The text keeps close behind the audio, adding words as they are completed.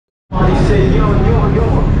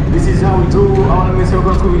This is how we do. Abana mwese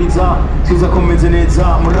bakubiriza tuza komeze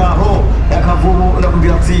neza muraho akavubu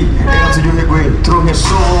nakubwira ati turyoherwe turonke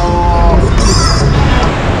show.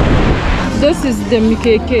 This is the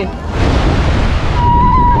mikeke.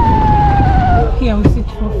 Here we sit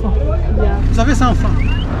for fun. Vous avez 100 francs.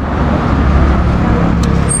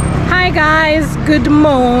 Hi guys, good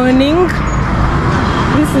morning.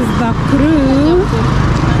 This is the crew.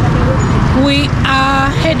 We are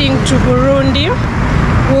heading to Burundi.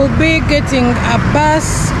 We'll be getting a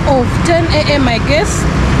bus of 10 a.m. I guess.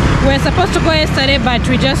 We're supposed to go yesterday, but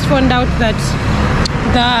we just found out that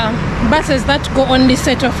the buses that go only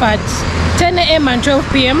set off at 10 a.m. and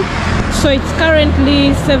 12 p.m. So it's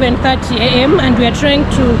currently 7:30 a.m. and we are trying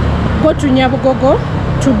to go to Nyabugogo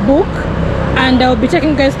to book, and I'll be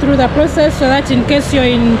taking you guys through the process so that in case you're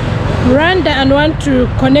in Rwanda and want to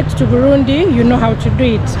connect to Burundi, you know how to do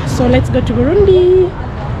it. So let's go to Burundi.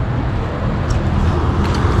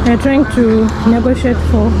 We're trying to negotiate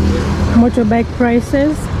for motorbike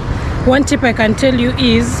prices. One tip I can tell you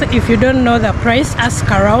is, if you don't know the price, ask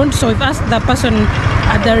around. So we've asked the person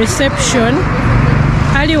at the reception,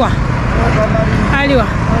 Aliwa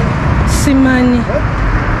Simani.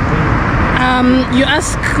 You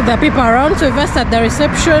ask the people around. So we've asked at the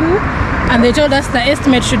reception, and they told us the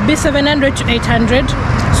estimate should be 700 to 800.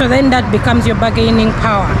 So then that becomes your bargaining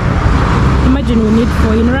power. Imagine we need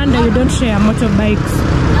four. In Rwanda, you don't share motorbikes.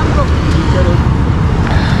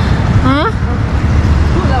 Huh?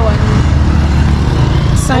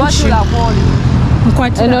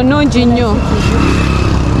 No, Jinja.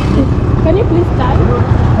 Can you please start?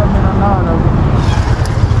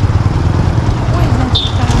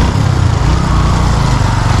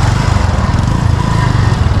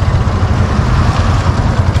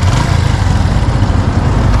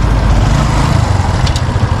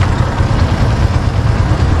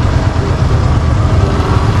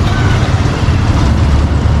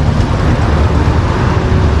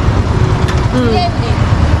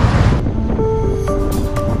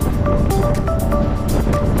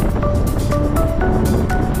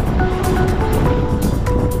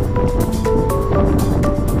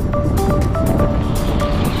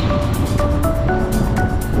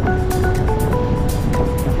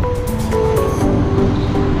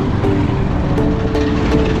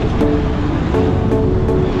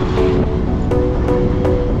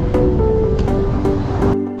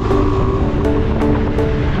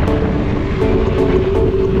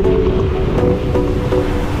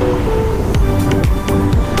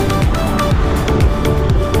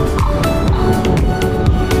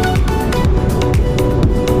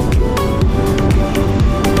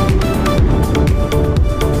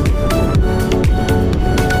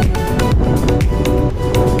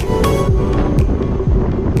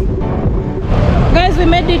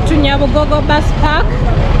 To Nyabugogo bus park.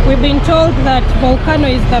 We've been told that Volcano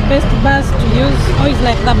is the best bus to use, or is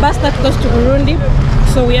like the bus that goes to Burundi.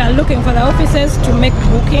 So we are looking for the offices to make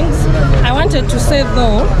bookings. I wanted to say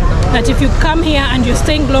though that if you come here and you're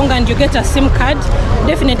staying long and you get a SIM card,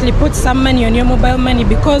 definitely put some money on your mobile money,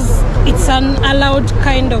 because it's an allowed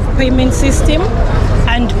kind of payment system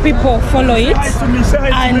and people follow it.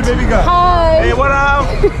 And hi. Hey, what up?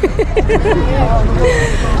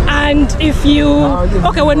 And if you,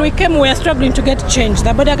 okay, when we came we were struggling to get change.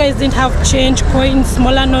 The border guys didn't have change, coins,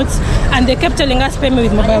 smaller notes, and they kept telling us pay me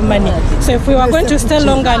with mobile money. So if we were going to stay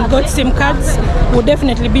longer and got SIM cards, we'll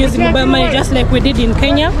definitely be using mobile money just like we did in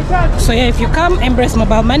Kenya. So yeah, if you come, embrace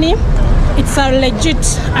mobile money. It's a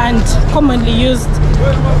legit and commonly used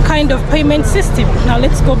kind of payment system. Now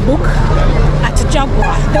let's go book at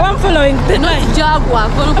Jaguar. The one following the line. Jaguar,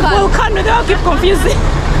 Volcano. They all keep confusing.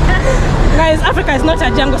 Guys, Africa is not a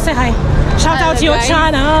jungle. Say hi. Shout out to your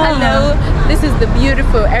channel. Hello, this is the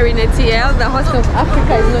beautiful Arena TL. The host of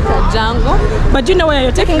Africa is not a jungle. But do you know where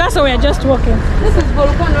you're taking us, or we are just walking? This is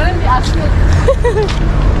Volcano. Let me ask you.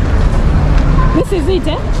 This is it,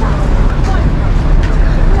 eh?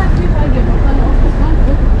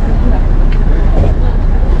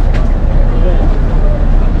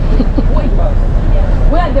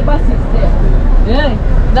 Where the bus is there? Yeah,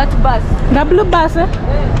 that bus. The blue bus, eh?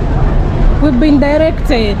 Yeah. We've been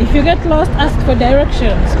directed. If you get lost, ask for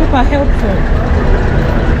directions. People are helpful.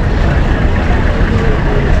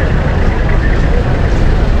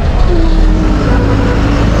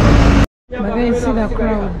 But guys, see the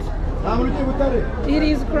crowd. It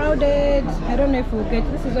is crowded. I don't know if we'll get.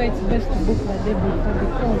 This is why it's best to book the day before,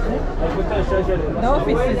 because the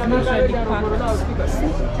office is literally packed.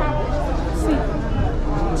 See?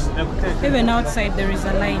 Even outside there is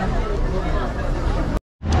a line.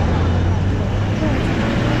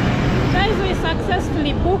 Guys, we successfully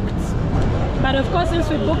previously booked, but of course since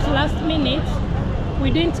we booked last minute,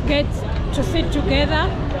 we didn't get to sit together,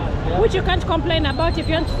 which you can't complain about. If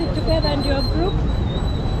you want to sit together in your group,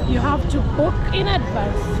 you have to book in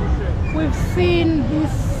advance. We've seen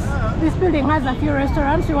this building has a few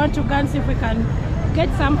restaurants. We want to go and see if we can get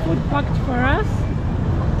some food packed for us,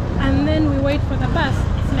 and then we wait for the bus.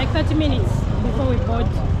 It's like 30 minutes before we board.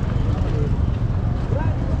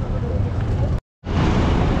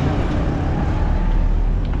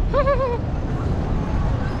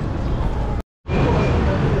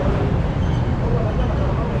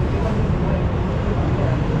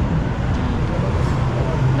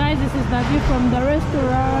 Guys, this is the view from the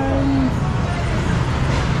restaurant.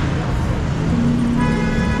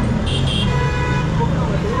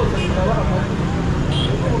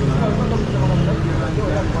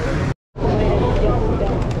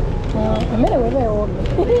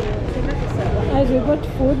 Guys, we got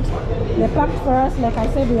food. They packed for us. Like I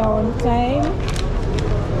said, we are on time.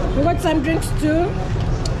 We got some drinks too.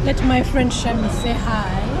 Let my friend Shami say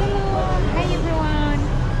hi. Hello. Hi everyone.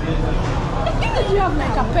 Do you have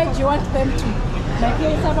like a page you want them to? Like you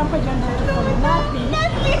have a page you want them to follow? Nothing.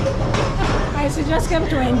 Guys, we just came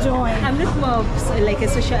to enjoy. I'm not more of like a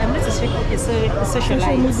social. I'm not a socialite. Social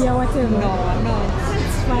media, whatever. No, I'm not.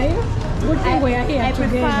 It's fine. Good thing we are here I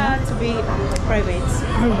together. prefer to be private.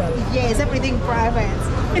 Yes, everything private.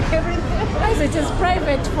 Everything. Guys, it is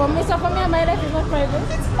private for me. So for me, my life is not private.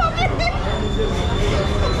 It's public.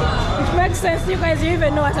 It makes sense. You guys, you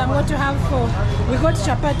even know what I'm going to have for. We got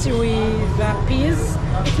chapati with peas.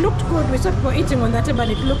 It looked good. We saw people eating on that table.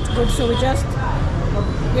 It looked good. So we're just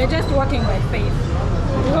working by faith.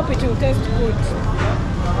 We hope it will taste good.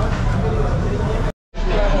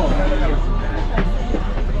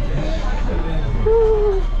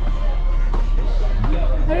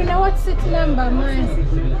 I don't know what seat number, man.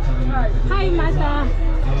 Hi, Mata.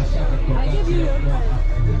 I give you your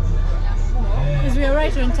Because we are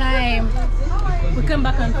right on time. We came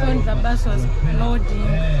back and found the bus was loading.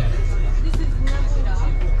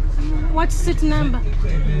 What seat number?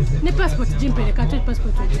 Ne passport jimpele kato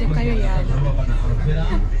passport kayo yali.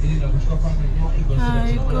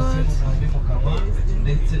 I got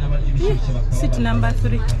seat number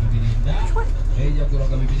 3. What?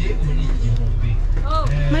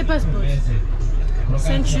 My passport.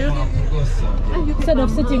 Sent you. Instead of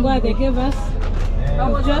sitting where they gave us,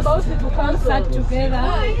 just sat together.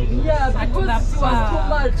 Yeah, because it was too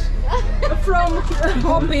much. From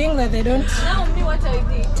hoping that they don't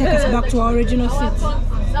take us back to our original seats.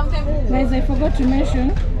 Guys, I forgot to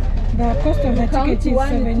mention the cost of the ticket is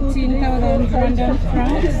 17,000 Rwandan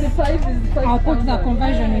francs. I'll put the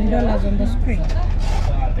conversion in dollars on the screen.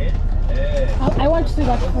 I want to see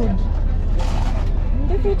that food.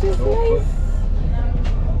 If it is nice.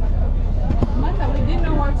 Martha, we didn't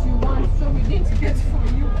know what you want, so we didn't get for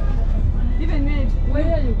you. Even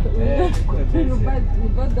where you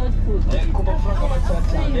got that food.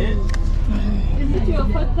 Is it your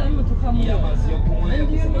first time to come here?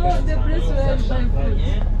 And you know the place where you buy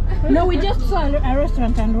food? No, we just saw a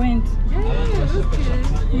restaurant and went.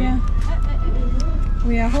 Okay. Yeah.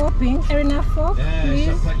 We are hoping. Enough fork,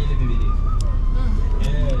 please.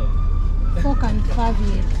 Fork and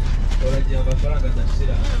caviar.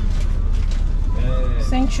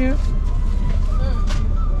 Thank you.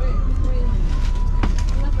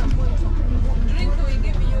 Drink, we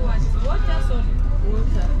give you what? Water or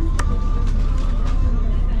water?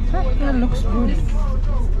 That looks good.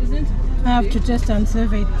 Isn't it? I have to test and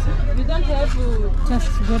serve it. You don't have to.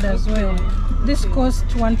 Just good as well. This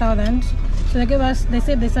cost 1,000. So they gave us. They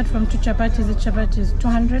said they start from 2 chapatis. Each chapati is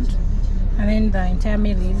 200, and then the entire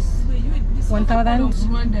meal is 1,000.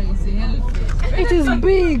 It is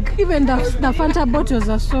big. Even the Fanta bottles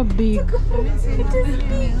are so big. It is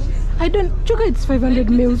big. I don't. Sugar, it's 500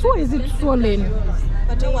 mils. Why is it swollen?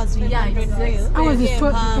 But it was How was it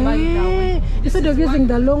swollen? Instead of using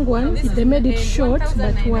the long one, they made it short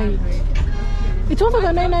but wide. It's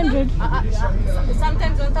 1,900.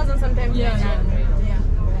 Sometimes 1,000, sometimes 900. Yeah.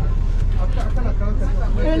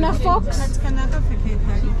 In a fox.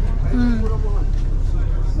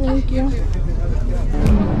 Thank you.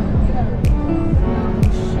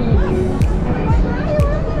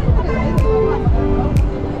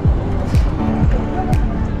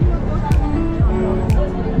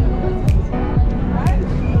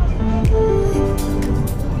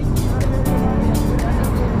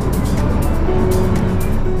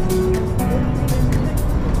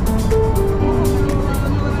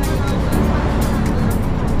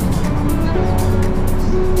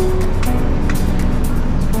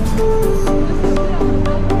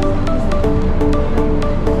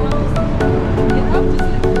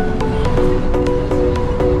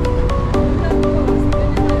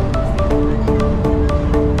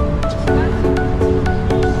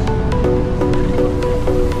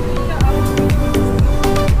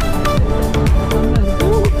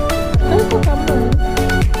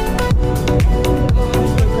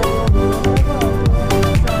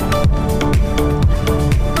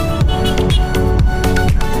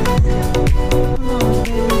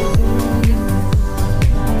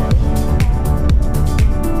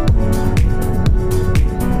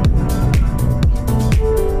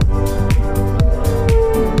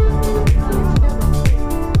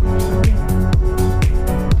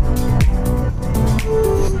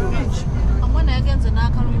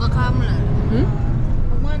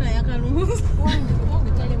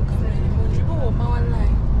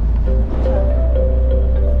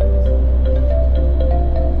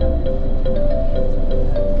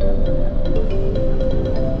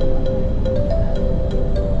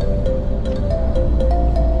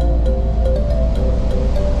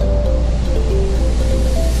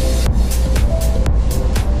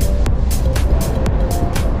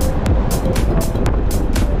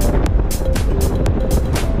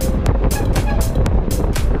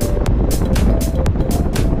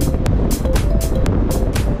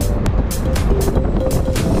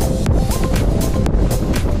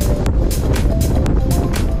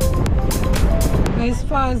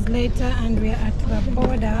 Later, and we're at the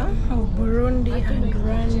border of Burundi and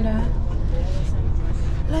Rwanda.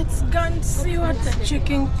 Let's go and see what the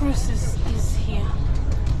checking process is here.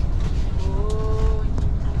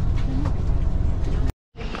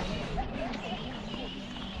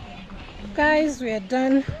 Guys, we are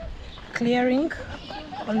done clearing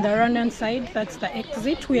on the Rwandan side. That's the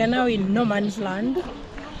exit. We are now in no man's land.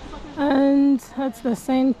 And that's the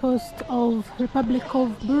signpost of Republic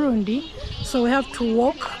of Burundi. So we have to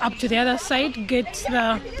walk up to the other side, get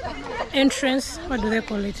the entrance, what do they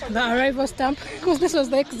call it? The arrival stamp, because this was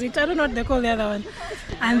the exit. I don't know what they call the other one.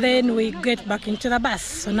 And then we get back into the bus.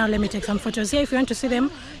 So now let me take some photos here. If you want to see them,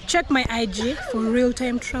 check my IG for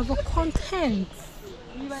real-time travel content.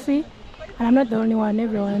 See? And I'm not the only one.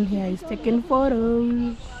 Everyone here is taking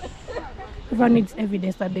photos. Everyone needs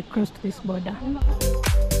evidence that they crossed this border.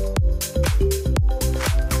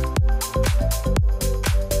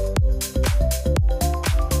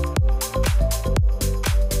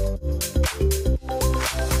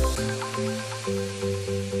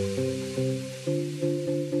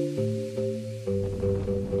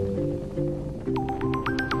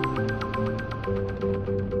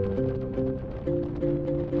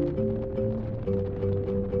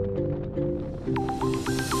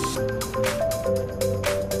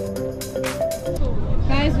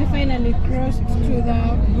 Finally crossed to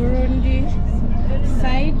the Burundi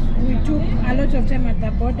side. We took a lot of time at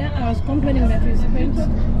the border. I was complaining that we spent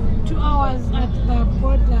 2 hours at the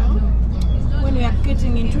border when we are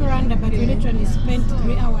getting into Rwanda, but we literally spent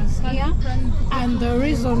 3 hours here. And the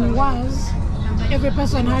reason was every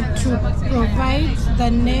person had to provide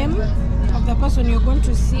the name of the person you're going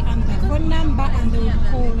to see and the phone number, and they would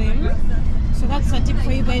call them. So that's a tip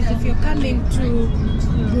for you guys. If you're coming to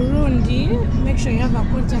Burundi, make sure you have a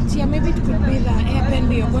contact here. Maybe it could be the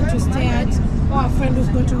Airbnb you're going to stay at, or a friend who's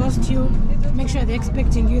going to host you. Make sure they're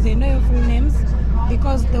expecting you. They know your full names,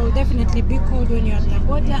 because they will definitely be called when you're at the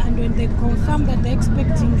border. And when they confirm that they're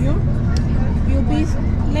expecting you, you'll be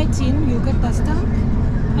let in, you'll get the stamp,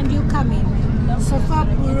 and you come in. So far,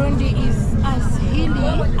 Burundi is as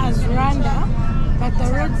hilly as Rwanda, but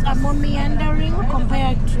the roads are more meandering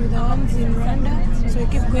compared to the ones in Rwanda. So you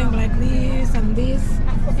keep going like this and this.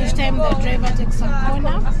 Each time the driver takes a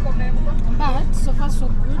corner. But so far so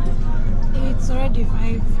good. It's already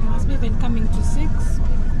 5, must be even coming to 6.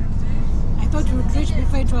 I thought we would reach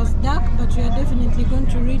before it was dark, but we are definitely going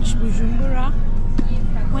to reach Bujumbura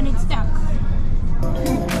when it's dark.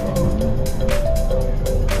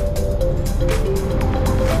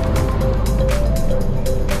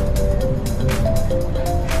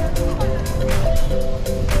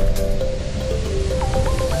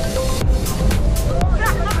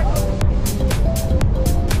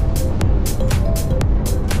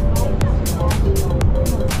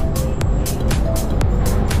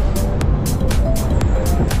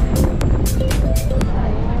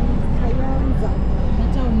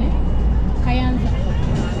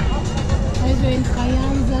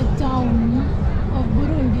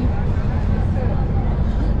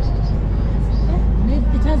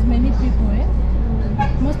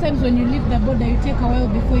 When you leave the border, you take a while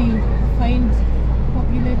before you find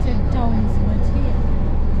populated towns, but here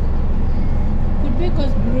could be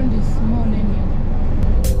because Burundi is small anyway.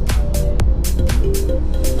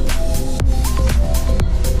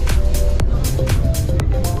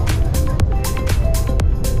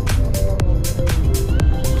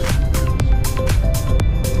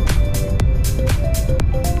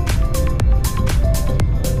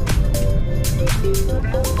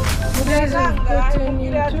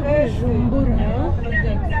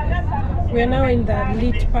 We are now in the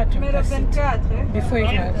lit part of the city. Before it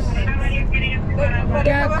was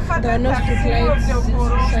dark, there are no street lights, so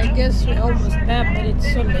I guess we're almost there, but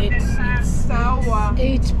it's so late.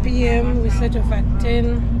 It's 8 p.m. We set off at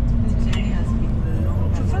 10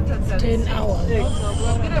 hours.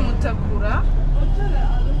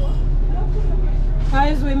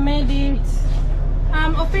 Guys, we made it.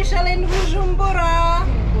 I'm officially in Bujumbura.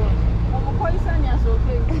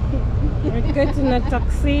 We're getting a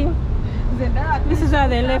taxi. This is where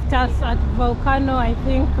they left us at Volcano, I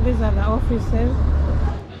think. These are the offices.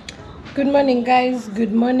 Good morning, guys.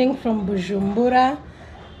 Good morning from Bujumbura,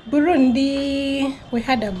 Burundi. We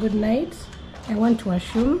had a good night, I want to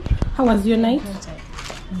assume. How was your night?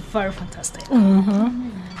 Very fantastic.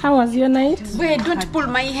 How was your night? Wait, don't pull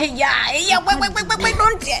my hair. Yeah, wait,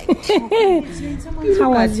 don't.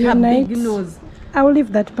 How was your night? I'll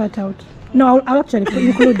leave that part out. No, I'll actually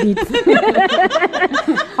include it.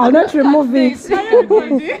 I'll not remove it.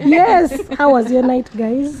 Yes. How was your night,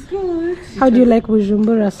 guys? Good. How do you like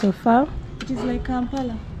Bujumbura so far? It is like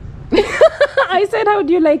Kampala. I said, how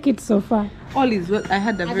do you like it so far? All is well. I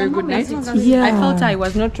had a very good night. Yeah. I felt I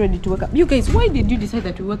was not ready to wake up. You guys, why did you decide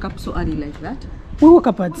that we wake up so early like that? We woke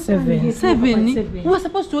up at 7. 7? We were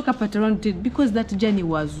supposed to wake up at around 10 because that journey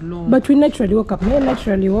was long. But we naturally woke up. Me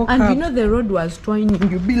naturally woke up. And you know the road was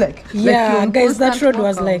twining. You'd be like, yeah, like guys, that road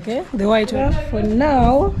was workout. like the white one. For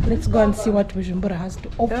now, let's go and see what Bujumbura has to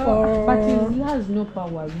offer. But it has no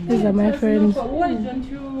power. These are my friends. Why don't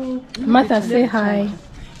you? Martha, say hi.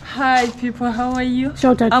 Hi, people. How are you?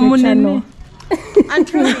 Shout out I'm to your channel. Shout out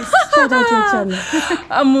to your channel.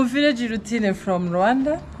 I'm a village routine from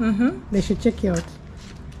Rwanda. They should check you out.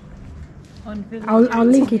 On village. I'll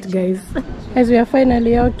link it, guys. As we are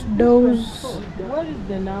finally outdoors. What is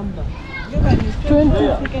the number?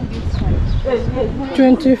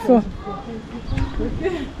 24.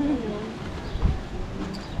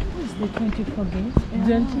 The 24 games.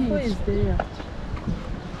 24 is there.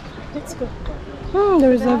 Let's go.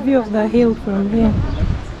 There is a view of the hill from here. I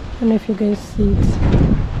don't know if you guys see it.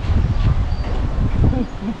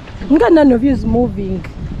 None of you is moving.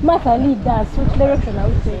 Martha, lead us. Which direction are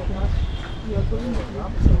we taking?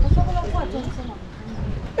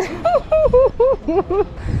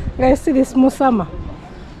 Guys, see this Musama.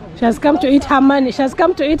 She has come to eat her money. She has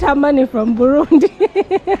come to eat her money from Burundi.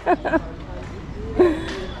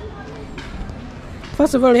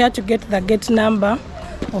 First of all, we had to get the gate number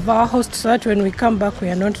of our host so that when we come back we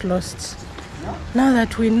are not lost. Now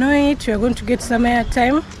that we know it, we are going to get some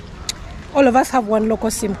airtime. All of us have one local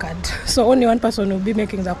SIM card, so only one person will be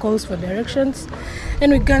making the calls for directions,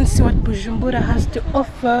 and we can see what Bujumbura has to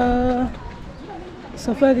offer.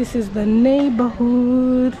 So far, this is the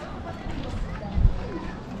neighborhood.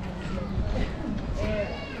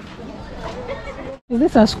 Is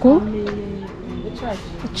this a school? The church.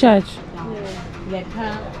 A church.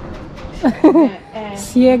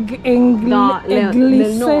 Sieg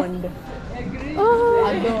Église. Oh,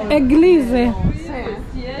 Église.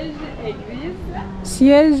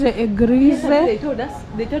 Siège Église. They told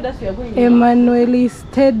us we are going.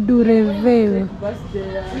 Emmanueliste du Réveil.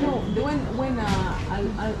 No, when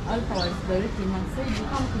Alpha was directing her, said you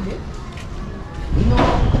come today. No.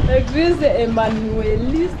 Église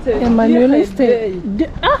Emmanueliste. Emmanueliste du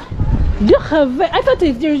Réveil. I thought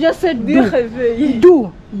you just said du Réveil.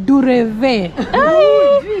 Du Réveil.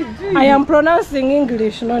 I am pronouncing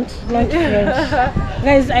English, not French.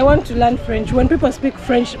 Guys, I want to learn French. When people speak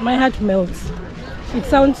French, my heart melts. It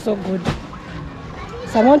sounds so good.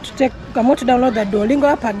 So I want to download the Duolingo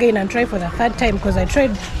app again and try for the 3rd time because I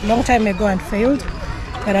tried a long time ago and failed.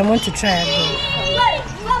 But I want to try again.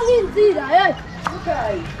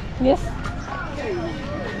 Yes.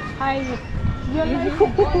 Hi.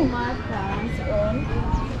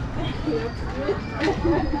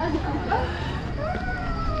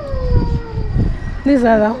 These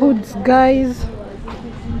are the hoods, guys.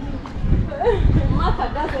 Martha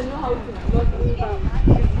doesn't know how to block income.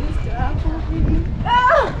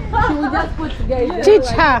 She will just put together. Teach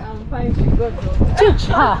her. I'm fine, she got it. Teach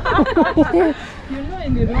her. You know,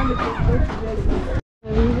 in the Rwanda,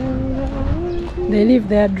 They live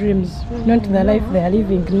their dreams, not the life they are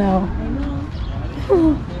living now.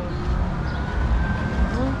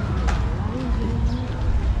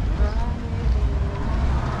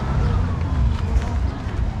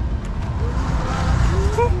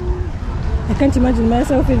 I can't imagine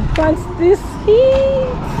myself in pants this heat.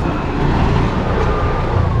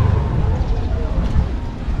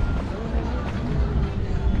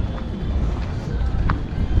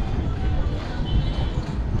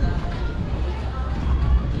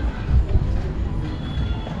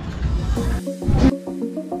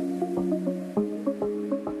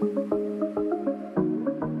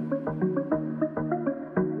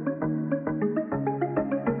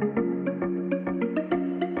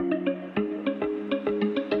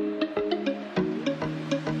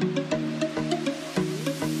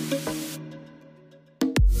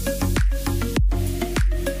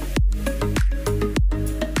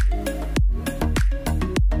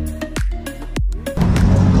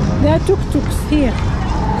 tuk-tuks here.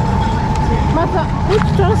 Martha, which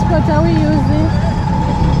transport are we using?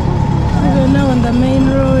 We're now on the main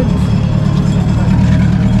road.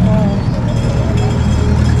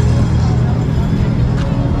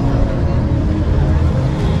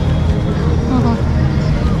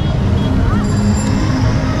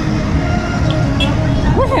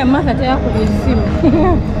 Martha tayari kwenye simu.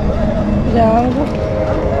 Jangu.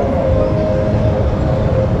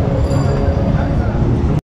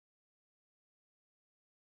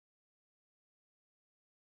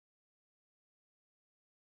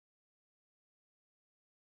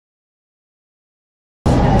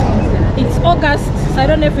 It's August, so I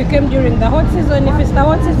don't know if we came during the hot season. If it's the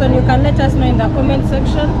hot season, you can let us know in the comment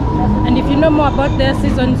section. And if you know more about their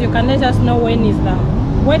seasons, you can let us know when is the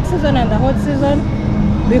wet season and the hot season.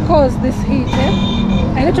 Because this heat,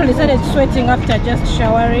 I literally started sweating after just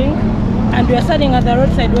showering, and we are standing at the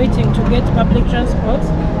roadside waiting to get public transport.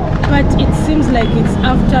 But it seems like it's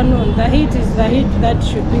afternoon. The heat is the heat that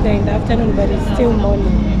should be there in the afternoon, but it's still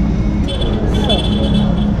morning. So,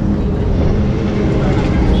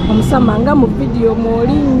 Msamanga mu video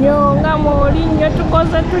molinyo nga molinyo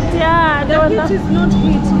tukoze tutya. The heat is not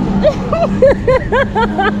heat.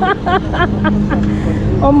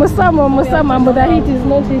 Musama, but the heat is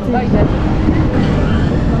not heating.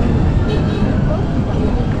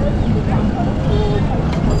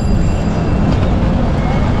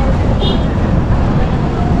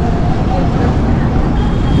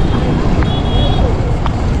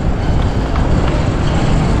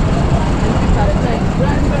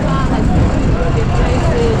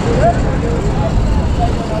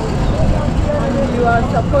 You are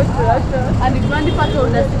supposed to Russia. And the grandpa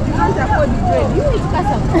told us, if you can't afford the bread, you eat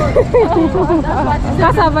cassava.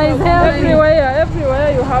 Cassava is healthy. Everywhere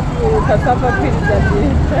you have cassava peels.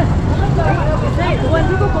 When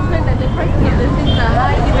people complain that the prices of the things are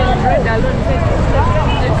high, even bread alone is expensive.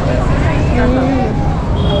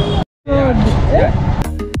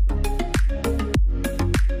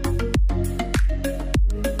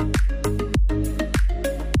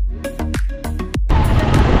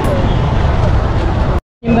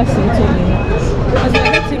 As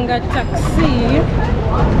we're getting a taxi,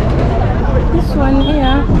 this one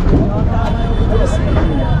here,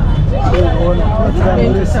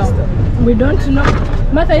 we don't know.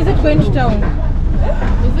 Martha, is it going to town?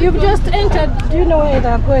 You've just entered. Do you know where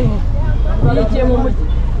they're going?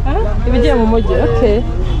 Huh? Okay.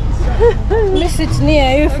 Miss it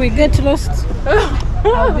near you. If we get lost,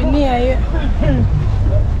 I'll be near you.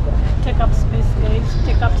 Take up space, guys.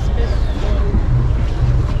 Take up space.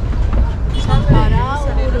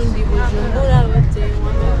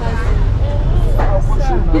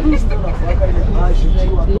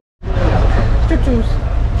 Tutus.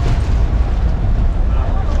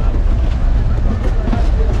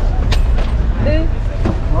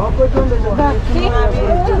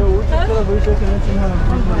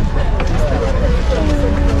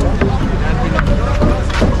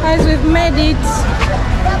 Guys, we've made it. I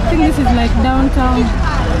think this is like downtown.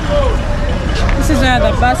 This is where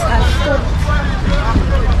the bus has stopped.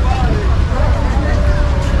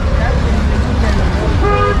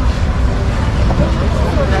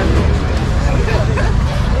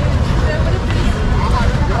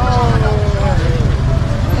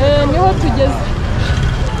 And you have to just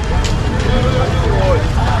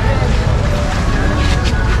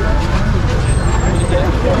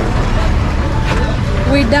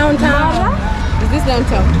we're downtown. Is this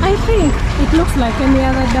downtown? I think it looks like any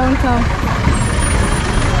other downtown.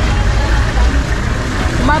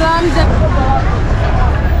 Madam,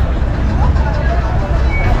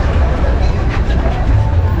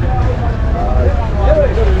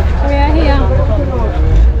 we are here.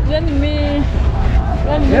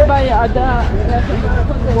 Let me buy other.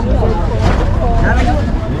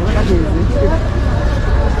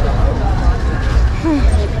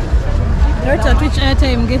 Note at which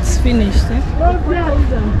airtime gets finished. Eh?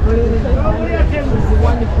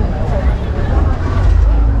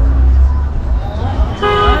 So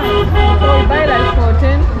we buy like for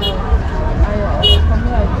 10.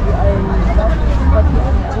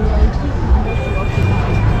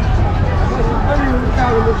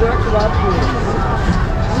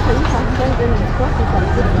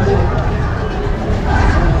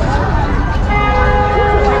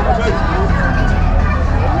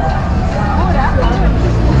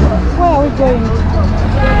 Where are we going?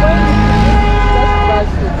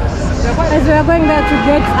 As we are going there to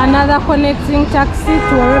get another connecting taxi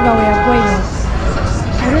to wherever we are going.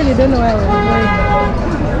 I really don't know where we are going.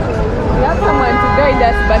 We have someone to guide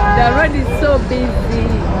us, but the road is so busy.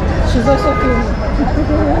 She's also filming.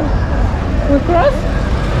 We cross?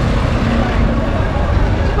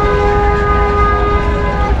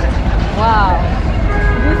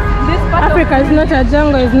 Masaka is not a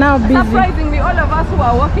jungle, it's now busy. Surprisingly, all of us who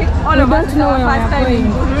are walking, all of us know our where first we are time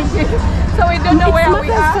in Burundi. So we don't know where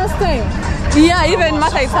we are. First time. Yeah, even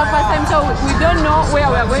Mata is our first time, so we don't know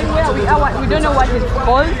where we are going, where we are, we don't know what it's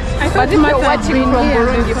called. But if you're watching from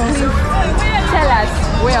Burundi, please tell us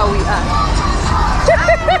where we are.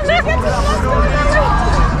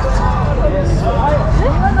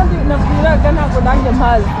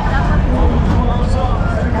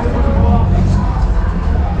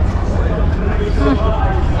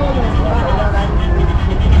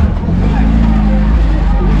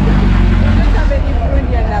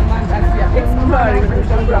 Exploring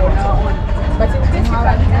Bujumbura on our own. But in case you can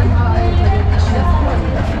like,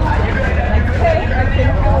 hey,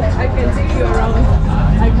 I can take you around.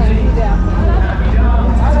 I can be there.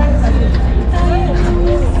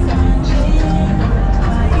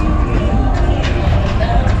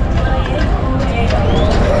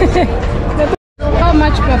 How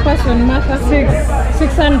much per person, Martha?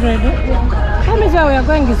 600. How much where we are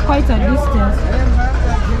going is quite a distance.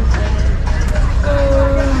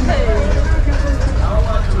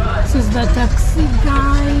 This is the taxi,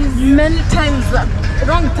 guys. Many times,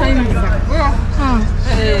 wrong times.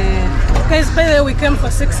 Guys, by the way, we came for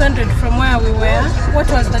 600 from where we were. What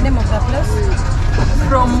was the name of the place?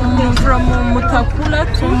 From Mutakula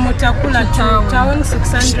to town,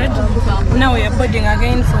 600. Now we are boarding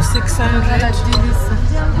again for 600.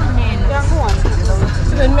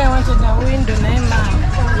 Even me, I wanted a window,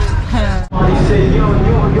 They say, yo,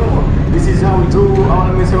 this is how we do.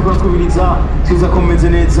 Abana mwese bakubiriza tuza komeze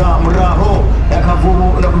neza muraho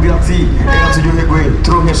yakavubu nakubwira ati reka turyoherwe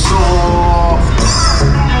turonke show.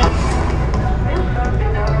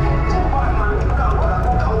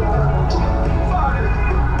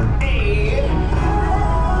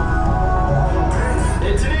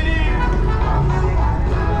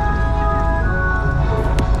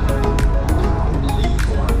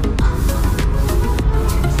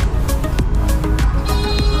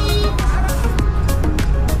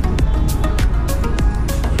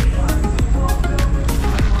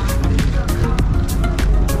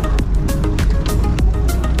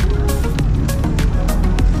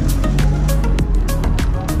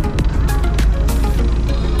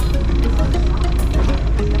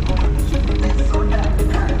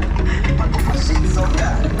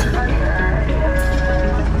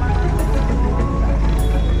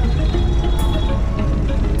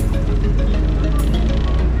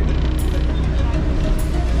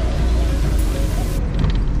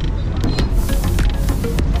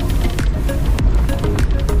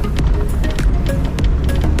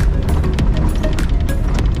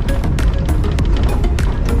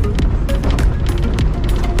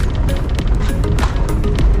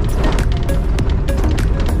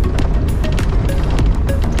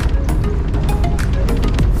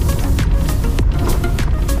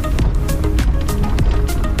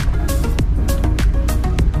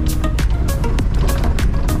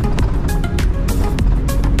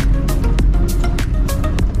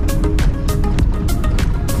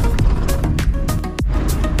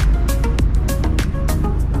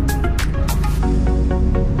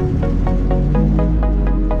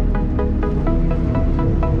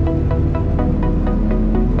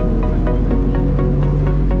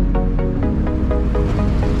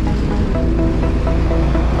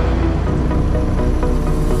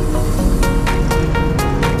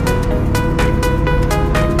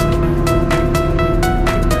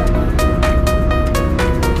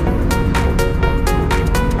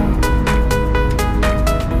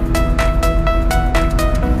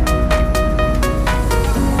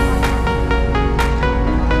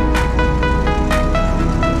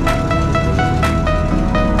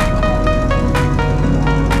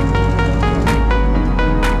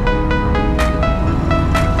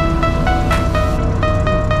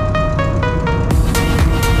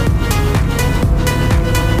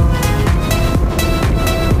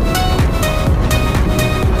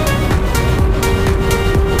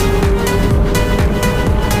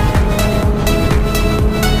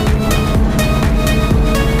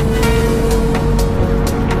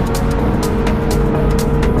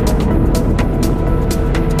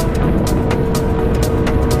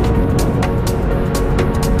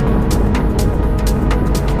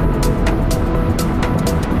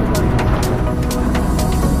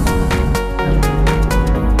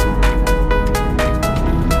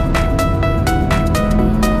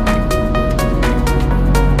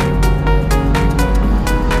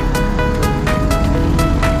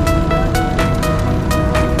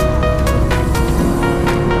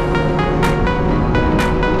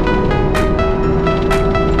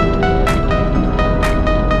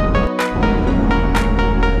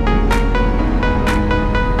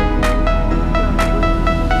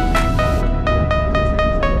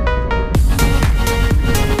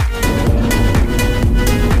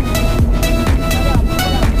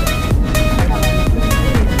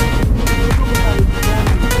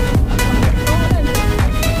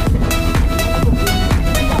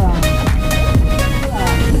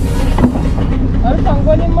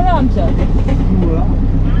 Marambya.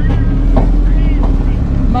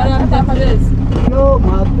 Marambya Perez.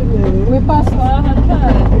 We passed.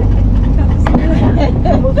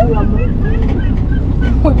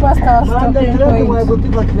 We passed our stopping point.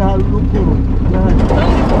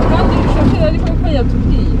 Kandi shoferi ariko ko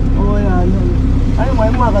yatubwiye.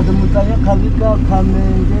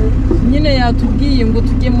 Nyine yatubwiye ngo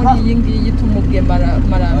tujye muri iyi ngiyi tumubwe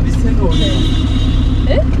Marambya.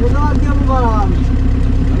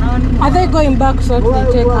 Are they going back so they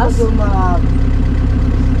take us?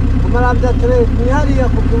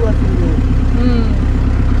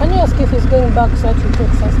 Can you ask if he's going back so he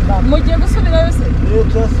takes us back? Mugiye gusubira yose.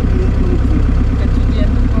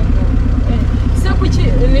 Se kuki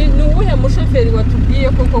ni uwuhe mushoferi watubwiye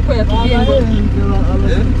ko yatubwiye ngo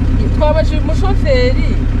twabaje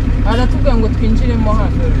umushoferi aratubwiye ngo twinjiremo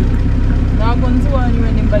hano. Ntabwo nzi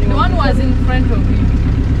wanywe nimba ari. The one was in front of you.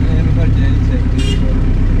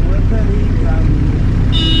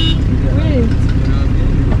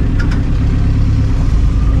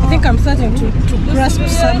 I think I'm starting to grasp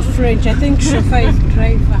some French. I think chauffeur is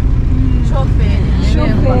driver. Chauffeur is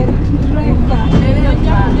driver.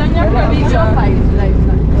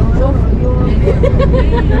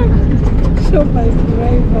 Chauffeur is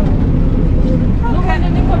driver.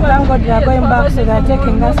 Thank God they are going back, so they are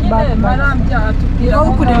taking us back. We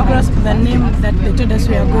all couldn't grasp the name that they told us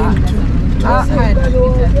we are going to. So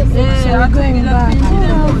we're going back.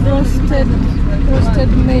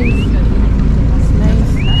 Roasted maize. It's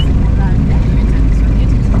nice.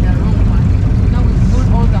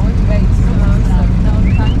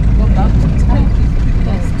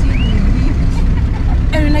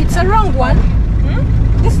 Erin, it's a wrong one.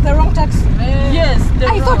 This is the wrong taxi. Yes,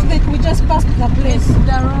 I thought that we just passed the place.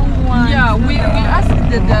 The wrong one. Yeah, we asked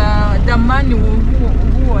the man who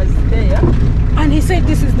was there. And he said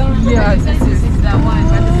this is the one. Yeah, this is the one.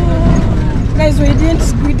 Guys, we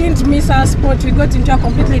didn't miss our spot. We got into a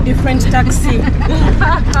completely different taxi.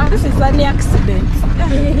 This is an accident.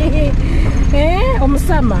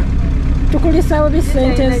 Omusama. Tukulisa obi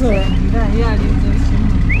sentezo.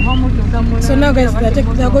 So now guys, they're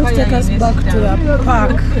going to take us back to the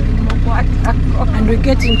park. And we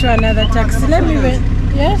get into another taxi. Let me wait.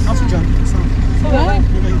 Yes? What?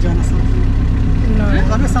 No.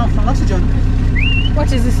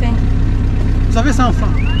 What is he saying? Vous avez 100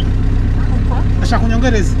 francs. À chaque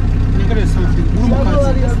Nyongerez. Nyongerez 100 francs. Tu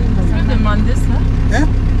peux demander ça? Hein?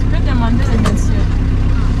 Tu peux demander le monsieur.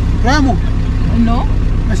 Vraiment? Non?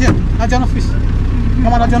 Monsieur, la John Office.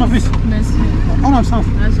 Comment la John Office? Monsieur. On a 100 francs.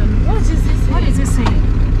 What is he saying?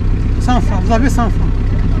 100 francs. Vous avez 100 francs.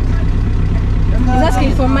 He's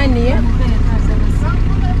asking for money, yeah?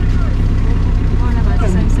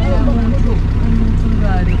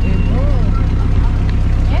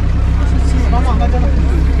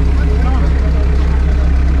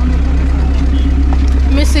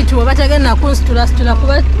 Message wa batagenda kunstula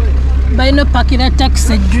kuba balina pakira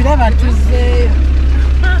taxi ejjula batuzeeyo.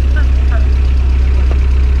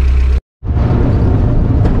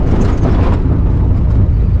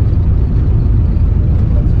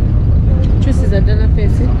 Choose a dollar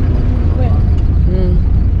face.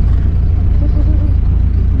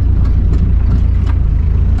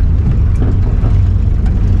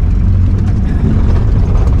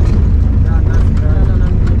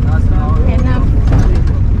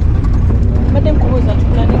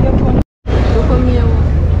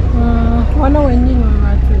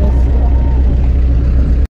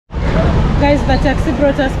 Guys, the taxi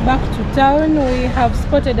brought us back to town. We have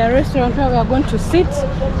spotted a restaurant where we are going to sit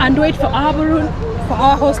and wait for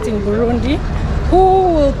our host in Burundi, who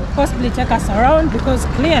will possibly take us around because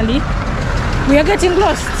clearly we are getting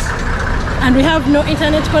lost and we have no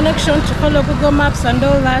internet connection to follow Google Maps and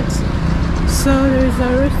all that. So there is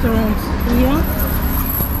a restaurant here.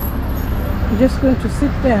 I'm just going to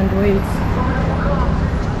sit there and wait.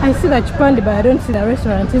 I see the Chipandi, but I don't see the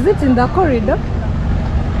restaurant. Is it in the corridor?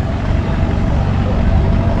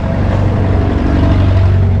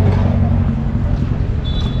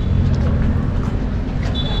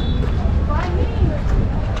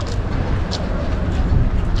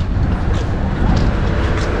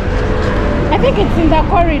 I think it's in the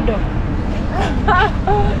corridor.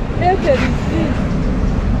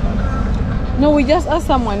 No, we just asked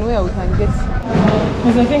someone where we can get.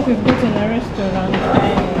 Because I think we've gotten a restaurant.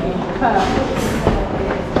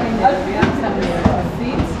 We have somewhere to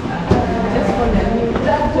sit. Just for the new.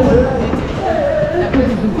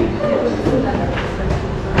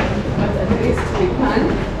 But at least we can.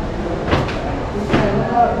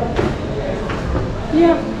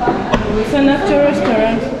 Yeah, it's an actual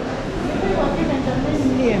restaurant.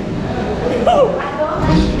 Yeah.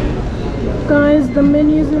 the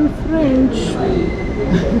menus in French.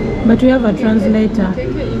 But we have a translator.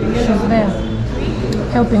 She's there,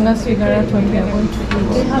 helping us figure out what we are going to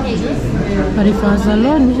eat. But if I was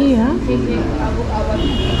alone here,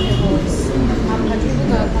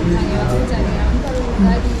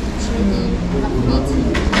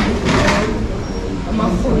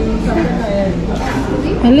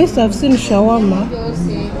 at least I've seen shawarma.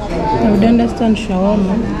 I would understand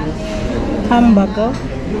shawarma. Hamburger.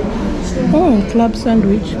 Oh, club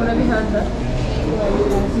sandwich.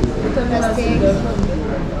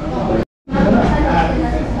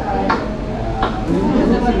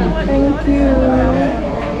 Thank you.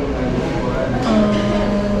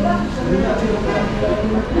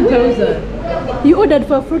 10,000. You ordered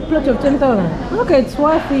for a fruit plate of 10,000. Okay, it's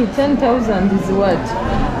worth it. 10,000 is what?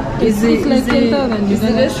 It's like 10,000. Is the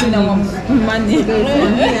rest in our money?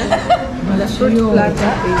 The fruit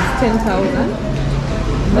platter is 10,000.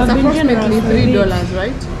 That's approximately $3,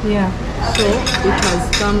 right? Yeah. So it has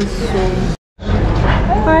come so.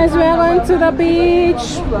 Guys, we are going to the beach.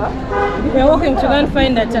 We are walking to go and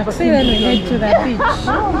find a taxi, then we head to the beach.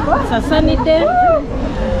 It's a sunny day,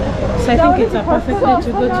 so I think it's a perfect day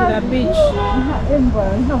to go to the beach.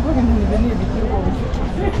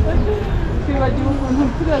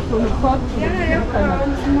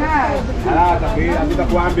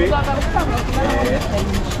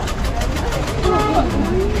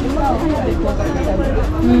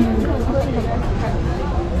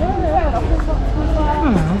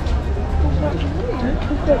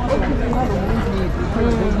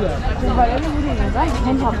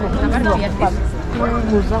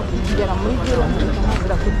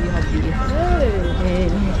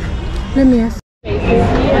 Let me ask.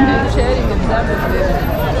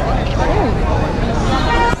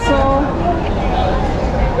 So,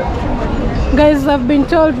 guys, I've been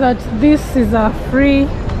told that this is a free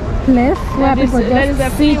place where people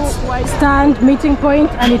just sit, stand, meeting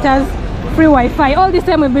point, and it has free Wi-Fi. All this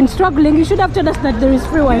time we've been struggling. You should have told us that there is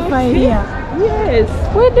free Wi-Fi here. Yes.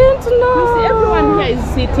 We didn't know. You see, everyone here is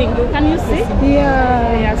sitting. Can you see?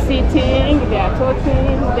 Yeah. They are sitting, they are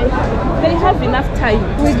talking, they have enough time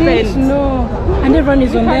to We spend. didn't know. And everyone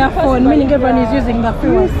is on their phone, meaning everyone is using the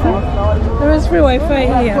free Wi-Fi. There is free Wi-Fi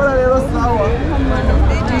here.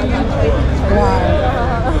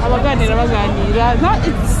 Abaganira baganira. No,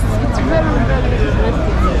 it's very, very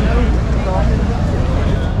interesting.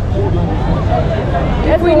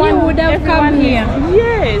 If we knew, we would have come here.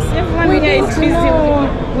 Yes, everyone We here is didn't busy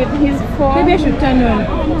know. with his phone. Maybe I should turn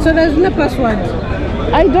on. So there's no password.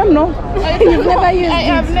 I don't know. You've never used I it?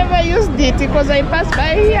 have never used it because I pass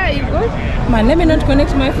by here. You go. Man, let me not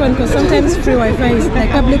connect my phone because sometimes free Wi-Fi is like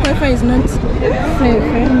public Wi-Fi is not safe.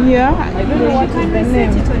 Yeah, I don't know what is the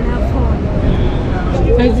name.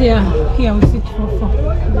 Guys, yeah, here we sit for 4.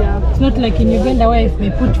 Yeah. It's not like in Uganda where if they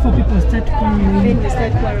put 4 people start quarreling. Then you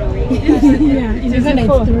start quarreling. Yeah, in Uganda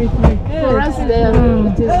it's 3. For us there,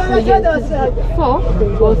 it is 4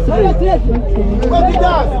 or 3.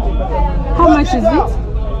 How much is it?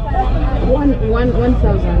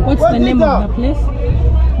 1,000. What's the name of the place?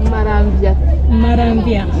 Maranvia.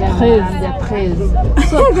 Maranvia. 13.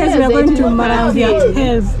 So Guys, we are going to Maranvia.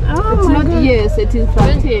 Yes. Oh It's my not God. yes, it is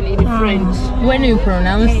 13 in French. When you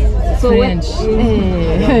pronounce So French,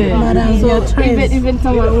 Maranvia. so even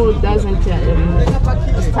someone who doesn't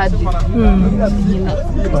study, you know,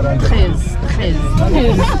 13.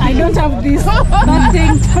 I don't have this. That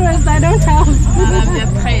thing, Taurus, I don't have. Maranvia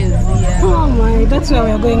 13. Yeah. Oh my, that's where we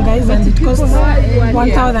are going, guys, and it costs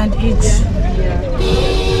 1,000 each.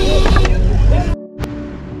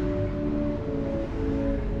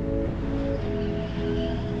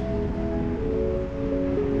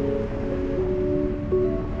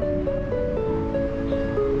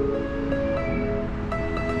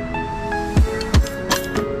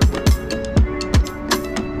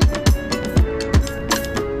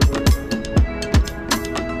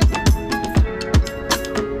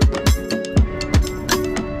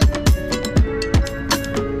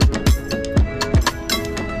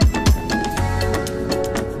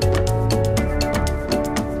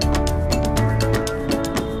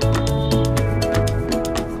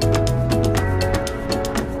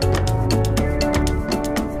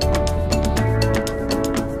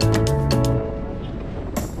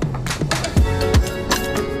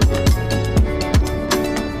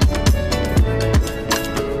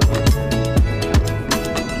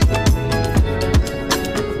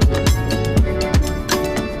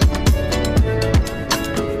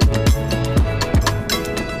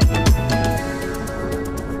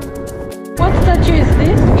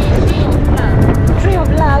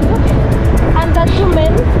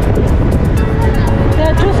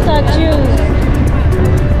 Statues.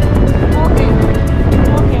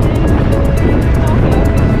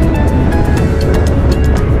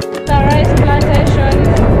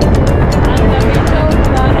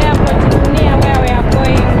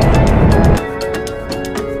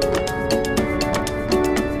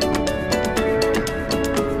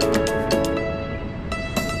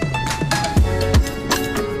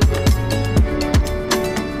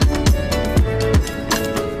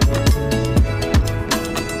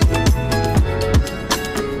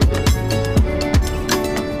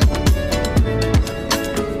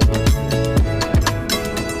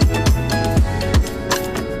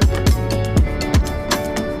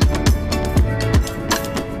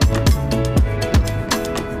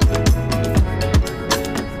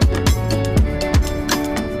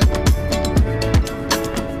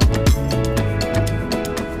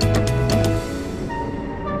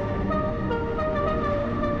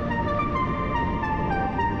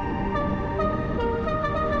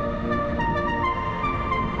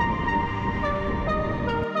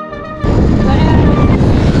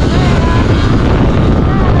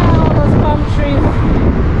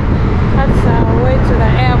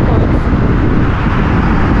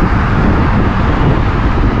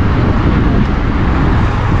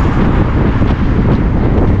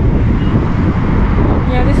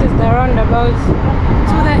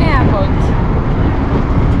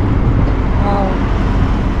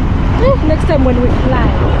 next time when we fly,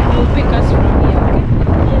 you'll pick us from here, okay?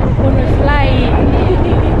 When we fly in.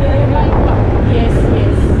 Yes,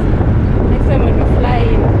 yes. Next time when we fly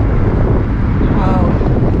in. Wow.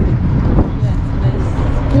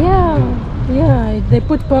 Yeah, yeah. They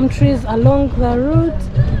put palm trees along the route.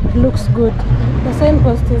 It looks good. The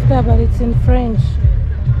signpost is there, but it's in French.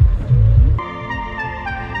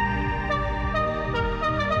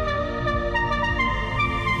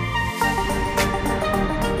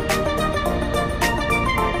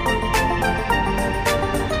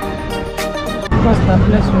 What's the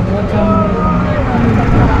place with watermelon?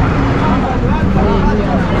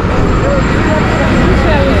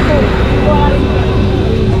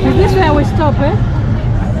 Is this where we stop, eh?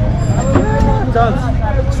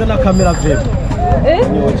 C'est la caméra grave. Eh?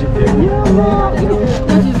 What is this?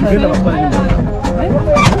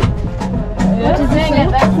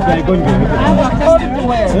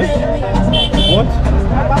 What?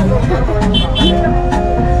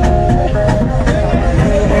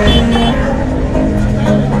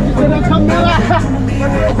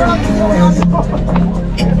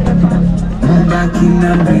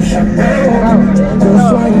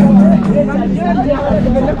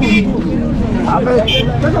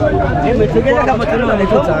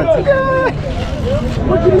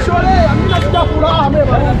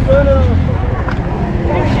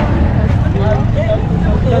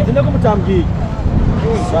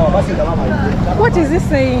 What is this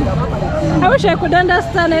saying? I wish I could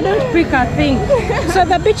understand. I don't speak a thing. So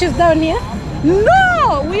the beach is down here?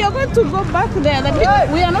 No, we are going to go back there. The beach,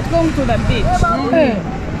 we are not going to the beach.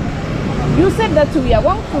 You said that we are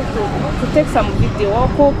going to take some video,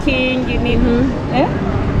 cooking, eh?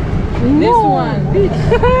 This one. Beach.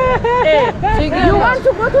 You want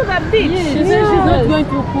to go to the beach? She said she's not going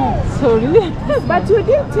to cook. Sorry. But you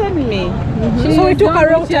didn't tell me. So we took a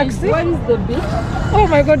wrong taxi? Where is the beach? Oh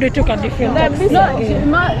my God, we took a different taxi. No,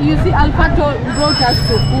 you see, Alpha brought us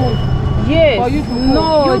to cook. Yes. For you to cook.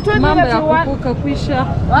 No, you told me that you want.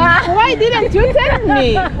 Why didn't you tell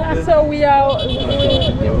me? So we are. We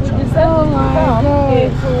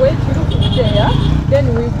decided to wait there. Then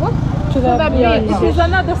we go To the beach. It is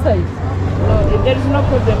another side. No, there is no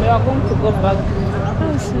problem. We are going to go back to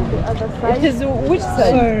the other side. It is which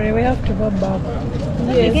side? Sorry, we have to go back.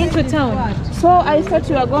 Yes. Into town. So I thought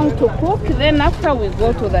you were going to cook, then after we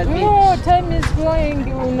go to the beach. No, time is going,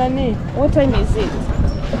 Nani. What time is it?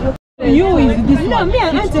 You is this one. Me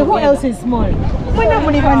and Auntie, who else is small? Me,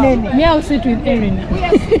 I'll sit with Erin. No,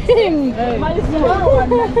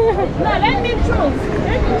 let me choose.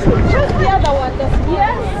 Choose the other one.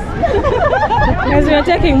 Yes. As we are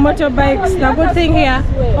taking motorbikes, the good thing here,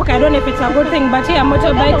 okay, I don't know if it's a good thing, but here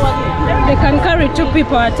motorbikes, they can carry 2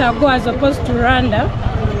 people at a go as opposed to Rwanda.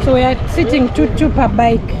 So we are sitting two per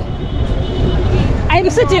bike. I'm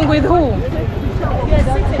sitting with who?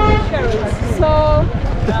 So,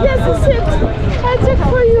 yes, it's it. I check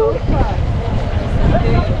for you.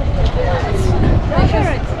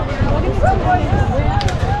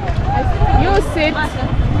 You sit.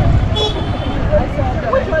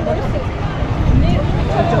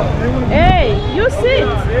 Hey, you sit.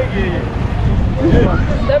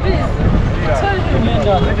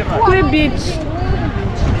 Kuri beach.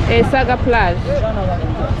 Saga plage.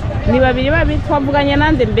 Ni babiri twavuganye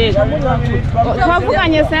nande mbega.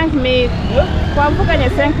 Twavuganye 5 minutes. Twavuganye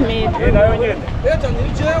 5 minutes.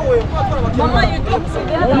 Mama, you talk to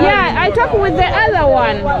the other. Yeah, I talk with the other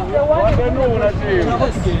one.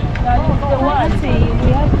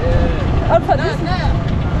 Alpha, this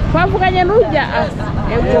Twavuganye n'ujya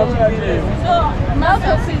ego. now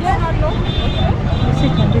to see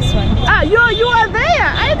Sit on this one. Ah, you are there.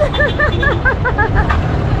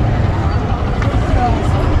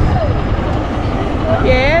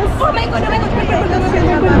 Yes. Oh my God,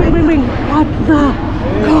 bring. What the?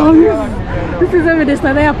 Guys, this is evidence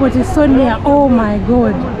that the airport is so near. Oh my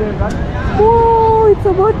God. Oh, it's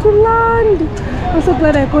about to land. I'm so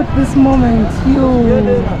glad I caught this moment. Yo.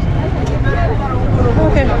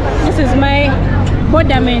 Okay, this is my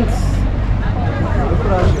borderment.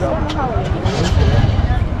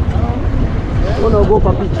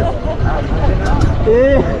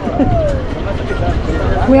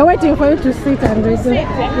 We are waiting for you to sit and read.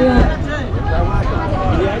 Yeah.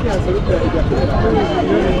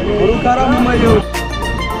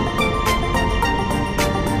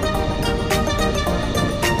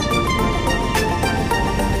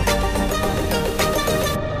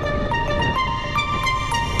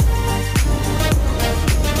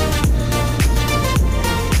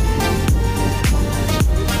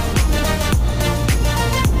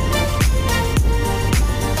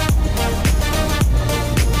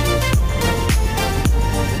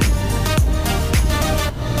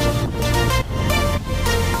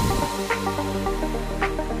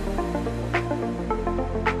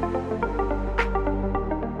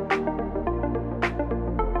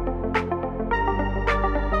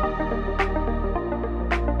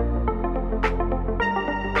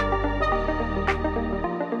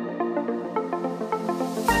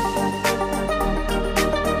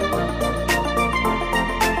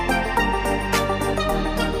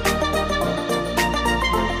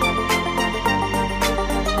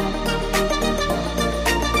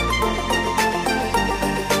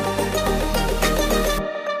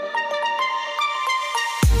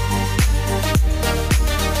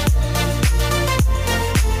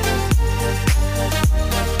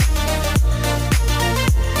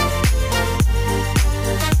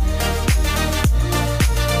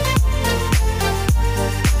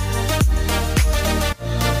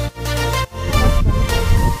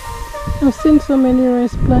 I've seen so many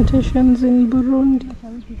rice plantations in Burundi.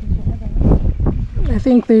 I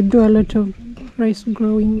think they do a lot of rice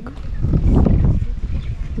growing.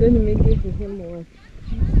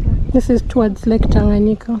 This is towards Lake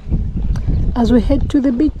Tanganyika as we head to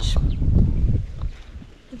the beach.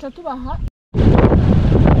 Guys,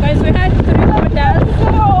 we had 3 orders.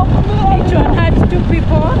 Each one had 2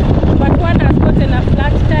 people, but one has gotten a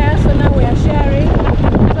flat tire, so now we are sharing.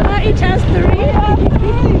 So now each has 3.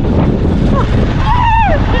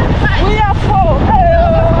 We are 4.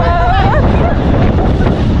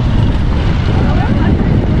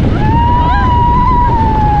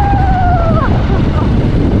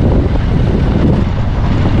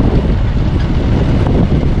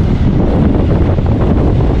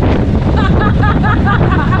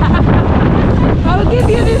 I'll give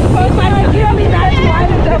you this phone, but you give me that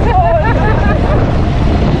one, the phone.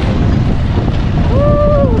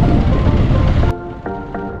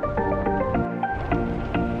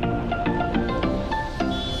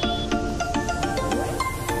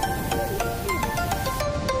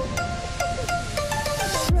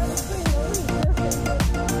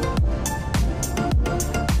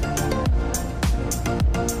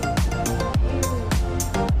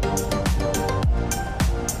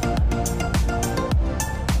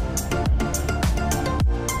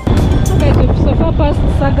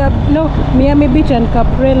 No, Miami Beach and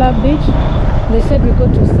Kapchorwa Beach. They said we go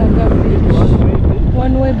to Saga Beach.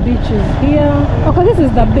 One-way beach is here. Okay, this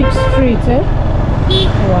is the beach street, eh?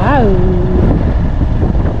 Wow.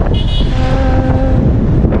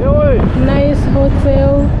 Nice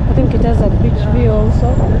hotel. I think it has a beach view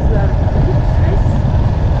also.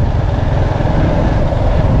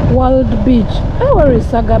 World Beach. Oh, where is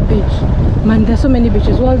Saga Beach? Man, there's so many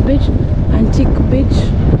beaches. World Beach, Antique Beach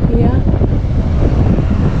here.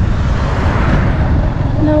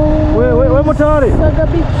 We motari. Saga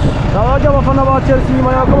Beach. Nawaja abafana ba Chelsea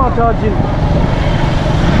nyuma yako batajina.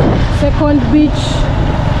 Second beach.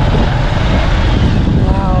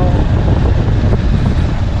 Wow.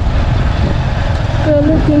 We're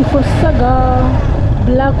looking for Saga.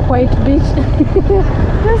 Black, white beach.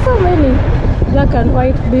 There's so many. Black and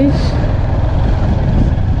white beach.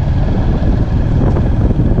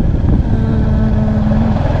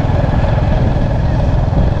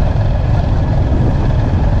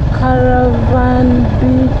 Caravan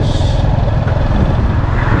Beach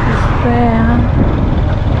is there.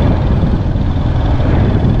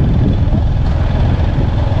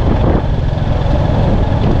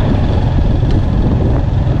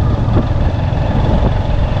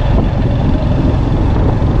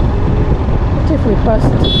 What if we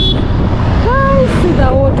passed? Guys, see the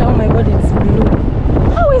water. Oh my god, it's blue.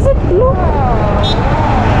 How is it blue?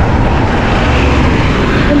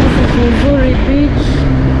 And this is Uzuri Beach.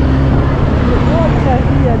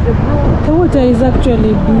 The water is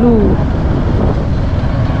actually blue.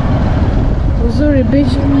 Uzuri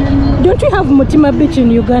Beach. Don't you have Mutima Beach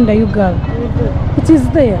in Uganda, you girl? It is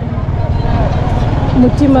there.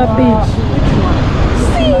 Mutima Beach.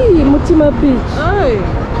 See, Mutima Beach.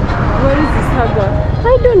 Where is the Saga? I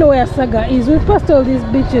don't know where Saga is. We passed all these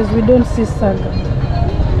beaches, we don't see Saga.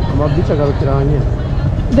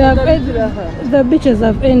 The beaches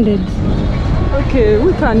have ended. Okay,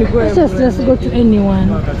 we can go. Let's just go to anyone.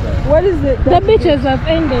 What is it? The beaches have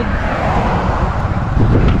ended.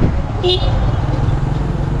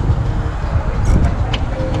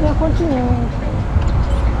 Yeah, continue.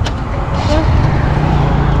 Yeah.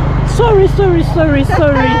 Sorry.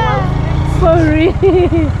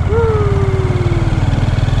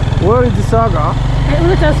 Where is the Saga?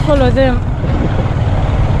 Let us follow them.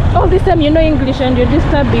 All this time you know English and you're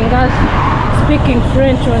disturbing us speaking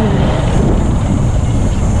French only.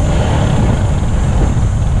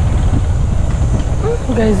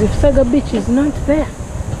 Guys, if Saga Beach is not there.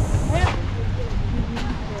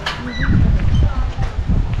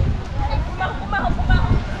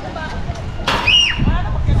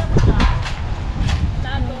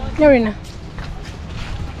 Narina,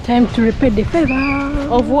 time to repay the favor.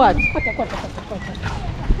 Of what?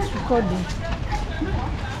 It's recording.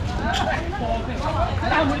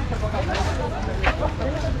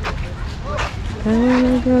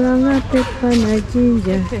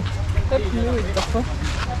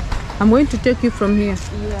 I'm going to take you from here.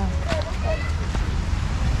 Yeah.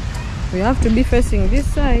 We have to be facing this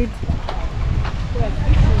side.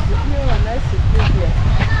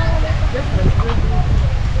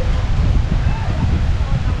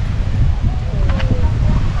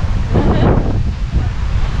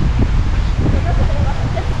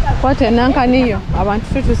 What a nankaniyo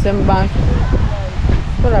abantu tutuse mu bantu.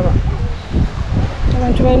 Kolaba.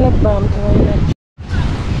 Abantu balina bambi balina.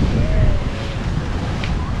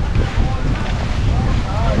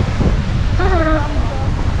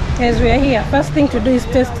 as we are here, first thing to do is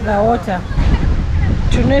test the water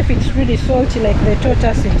to know if it's really salty like they taught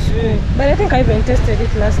us in school. But I think I even tested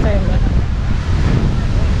it last time. But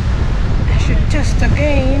I should test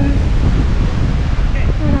again.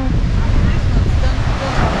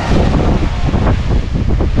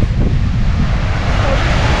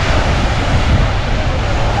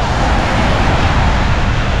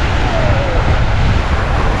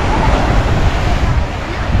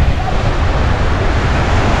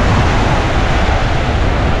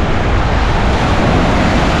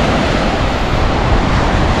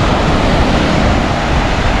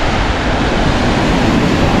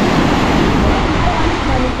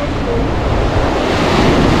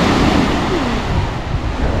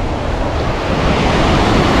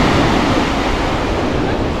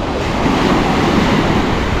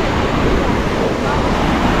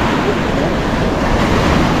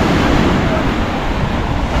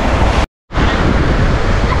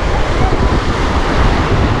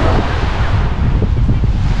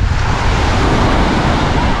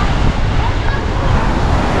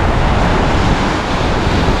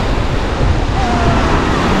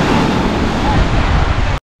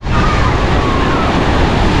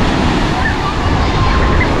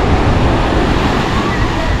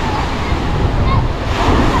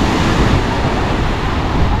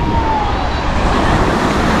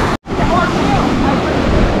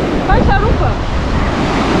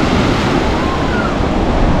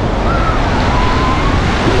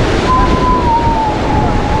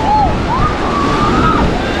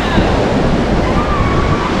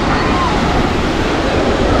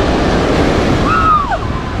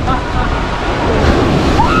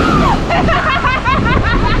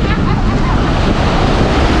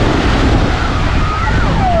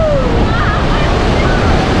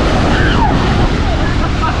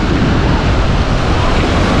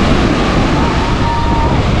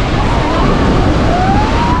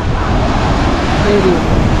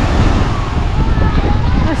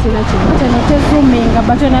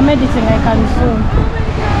 But when I'm editing, I can zoom.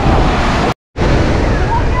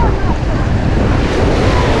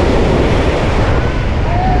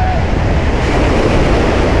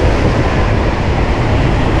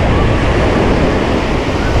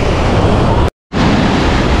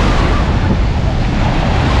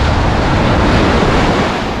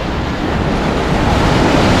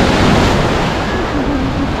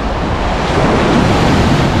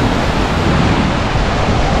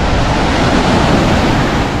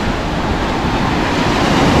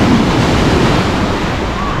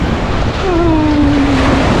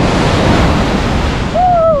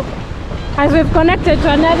 As we've connected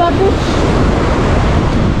to another beach,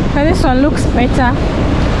 so this one looks better.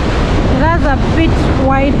 It has a bit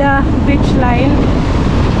wider beach line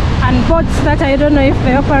and boats that I don't know if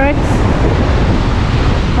they operate,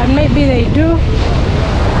 but maybe they do.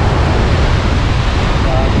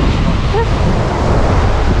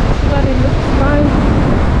 But it looks fine.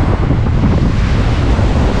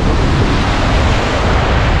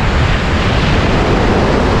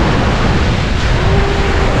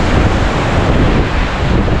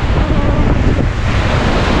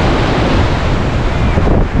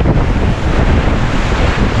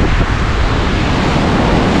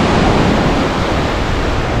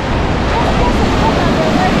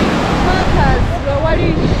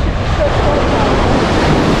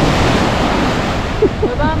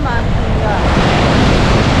 Baba Mantinga.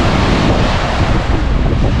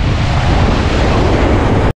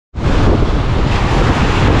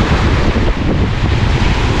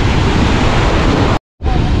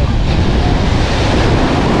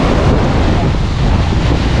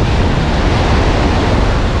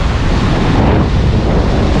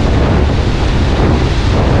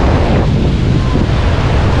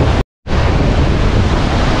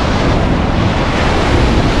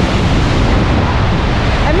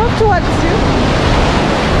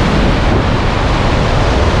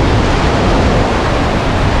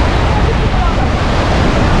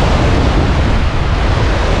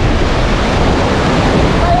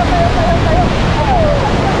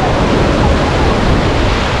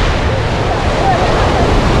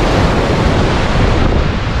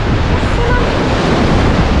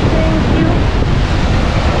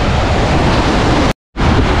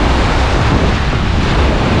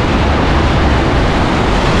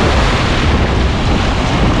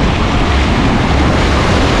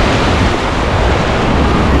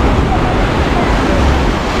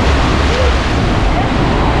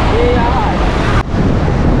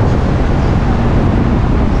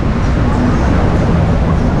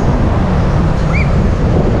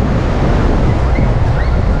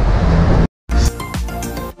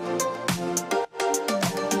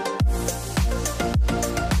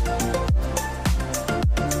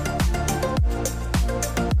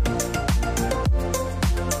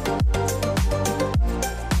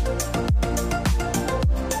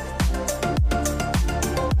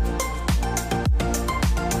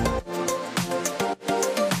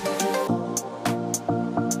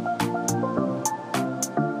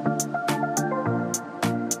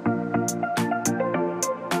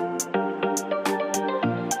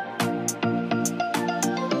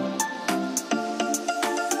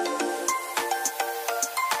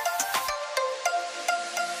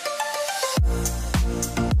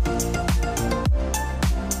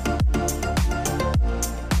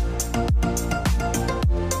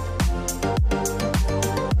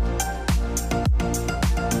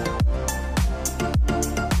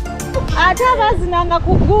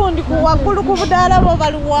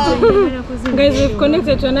 Guys, we've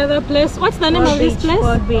connected to another place. What's the name of this place?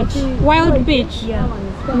 Wild Beach. Wild Beach. Yeah.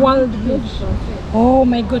 Wild Beach. Oh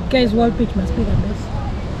my god, guys, Wild Beach must be the best.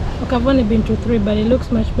 Okay, I've only been to 3, but it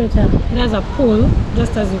looks much better. It has a pool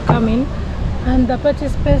just as you come in, and the party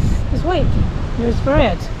space is wide. There is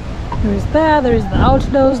variety. There is the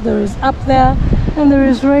outdoors, there is up there, and there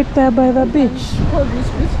is right there by the beach.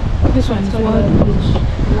 This one is Wild Beach.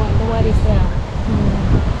 What is there?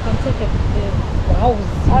 Come take it. Wow.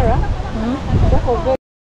 Alright.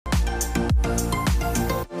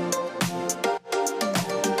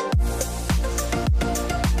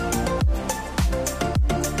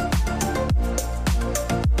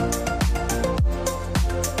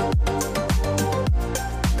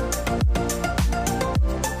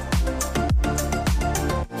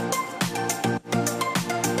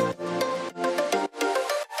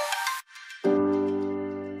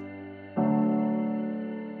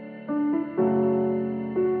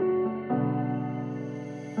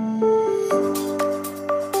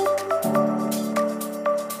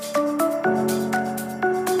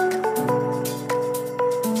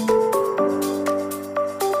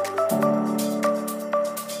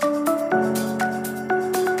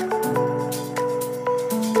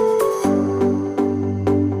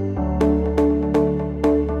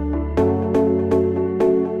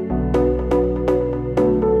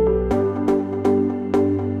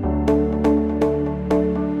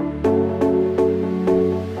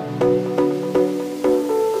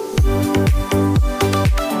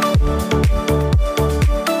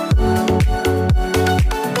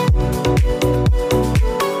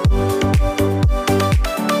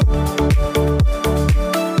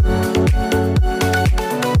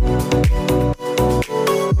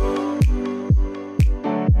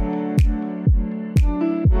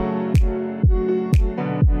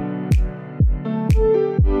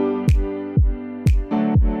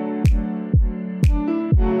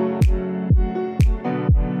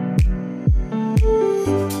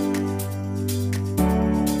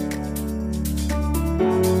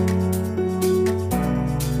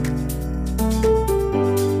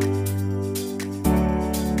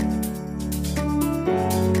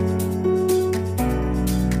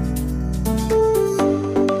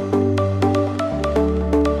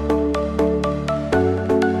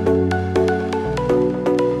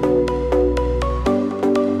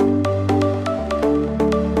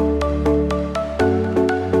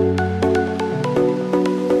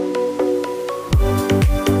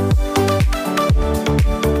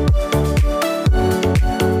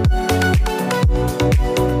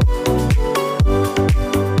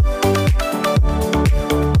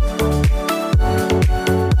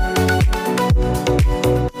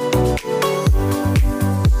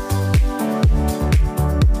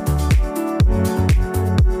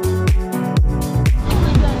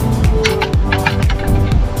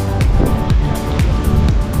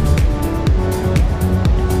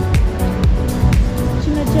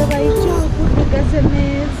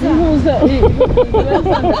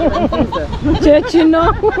 Chechino.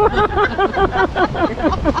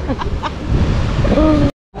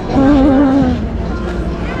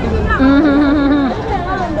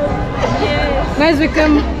 Guys, we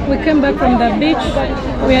came back from the beach.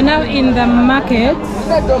 We are now in the market.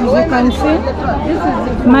 As you can see,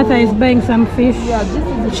 Martha is buying some fish.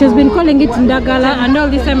 She's been calling it ndagala, and all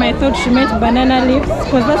this time I thought she meant banana leaves,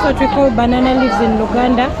 because that's what we call banana leaves in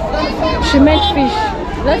Uganda. She meant fish.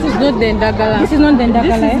 That is not the ndagala. This is not the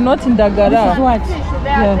ndagala. This is not ndagala. This is what?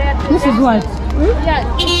 Yeah. This is what? Yeah,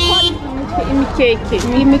 imikeke.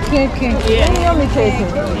 Imikeke.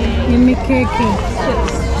 Imikeke.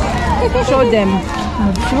 Show them.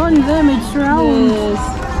 I've shown them it's round. Yes.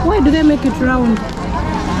 Why do they make it round?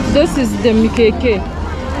 This is the mikeke.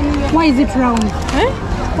 Why is it round? Eh?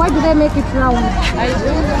 Why do they make it round?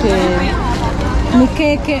 Okay.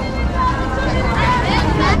 Mikeke.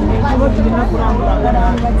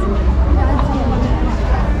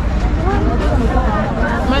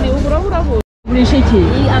 Nishiki.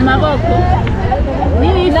 Amaboko.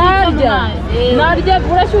 Narya. Narya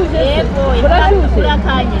burashyushye. Yego, Burashyushye.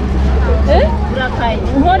 burakanye. Eh? Burakanye.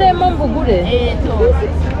 Nkoremo mbugure. To.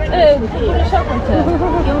 Kugurisha gutya.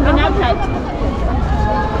 Yumva nakati.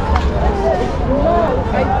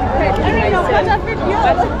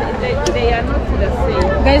 They are not the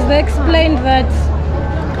same. Guys, they explained that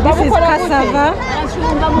this is cassava,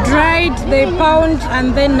 dried, they pound,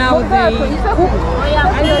 and then now they cook.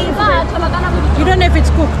 You don't know if it's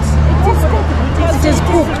cooked. It is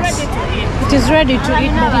cooked. It is ready to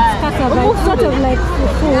eat, but it's cassava. It's sort of like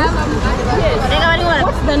fufu.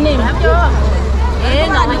 What's the name?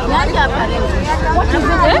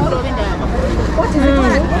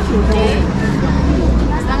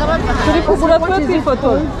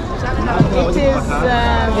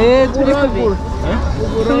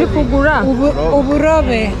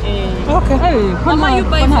 Uburobe. Okay. Mama, you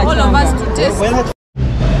buy for all of us to taste.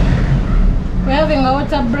 We're having a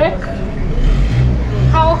water break.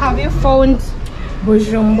 How have you found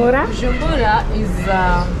Bujumbura? Bujumbura is,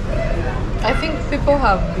 I think people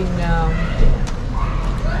have been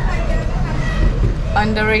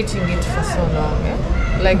underrating it for so long.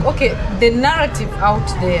 Like, okay, the narrative out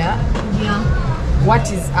there,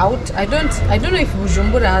 what is out? I don't know if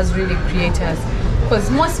Bujumbura has really creators, because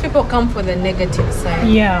most people come for the negative side.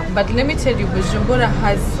 Yeah. But let me tell you, Bujumbura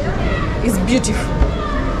is beautiful.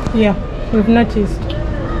 Yeah, we've noticed.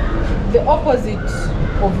 The opposite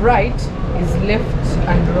of right is left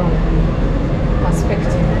and wrong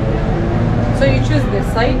perspective. So you choose the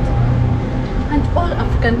side, and all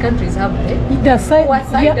African countries have the side,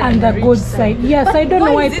 side and the good side. Yes, but I don't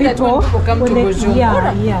know why is it that when people come to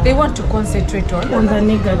Bujumbura, they want to concentrate on the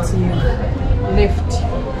negative. Left.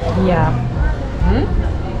 Yeah.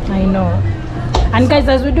 I know. And guys,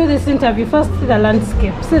 as we do this interview, first see the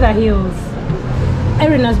landscape, see the hills.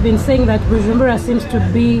 Erin has been saying that Bujumbura seems to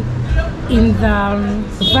be in the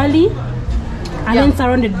valley and then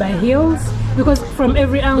surrounded by hills, because from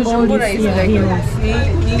every angle Bujumbura is like hills.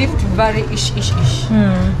 Lift Valley ish.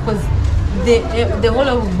 Because the whole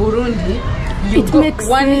of Burundi, you go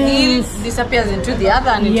one hill disappears into the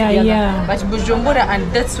other and into the other. But Bujumbura,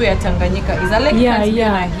 and that's where Tanganyika is. A lake can't be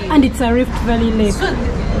on a hill. And it's a Rift Valley lake. So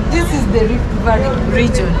this is the Rift Valley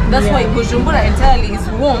region. That's why Bujumbura entirely is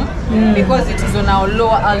warm, because it is on our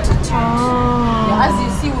lower altitude. As you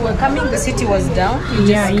see, we were coming, the city was down.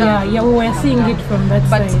 We were seeing it from that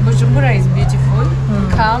side. But Bujumbura is beautiful,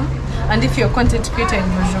 calm, and if you're a content creator in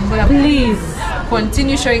Bujumbura, please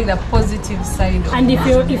continue showing the positive side. And if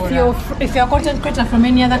you're a content creator from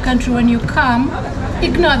any other country, when you come,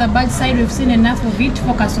 ignore the bad side. We've seen enough of it.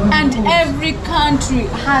 Focus on and food. Every country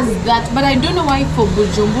has that, but I don't know why for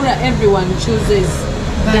Bujumbura everyone chooses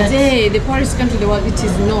that the poorest country in the world. It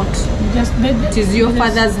is not. It is your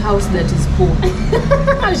father's house that is poor.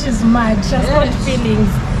 She's mad. She has got feelings.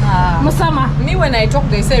 Musama. Me, when I talk,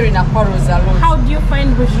 they say Rina quarrels a lot. How do you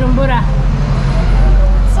find Bujumbura?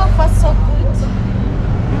 So far, so good.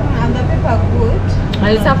 And the people are good.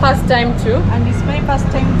 And it's our first time too. And it's my first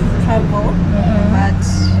time to travel. But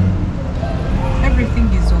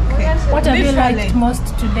everything is okay. What have you liked most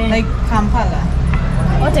today? Like Kampala.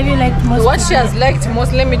 What have you liked most? What she has liked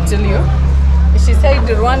most, let me tell you. She said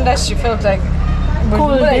Rwanda, she felt like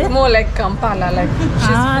it's more like Kampala, like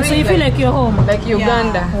she's free, so you feel like you're home, like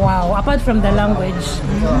Uganda. Wow. Apart from the language,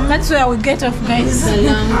 that's where we get off, guys. The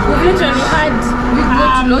language. We literally had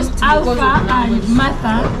got lost Alpha and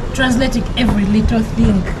Martha translating every little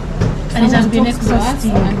thing. And it has been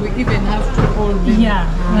exhausting. And we even have to hold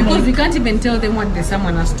them. Because we can't even tell them what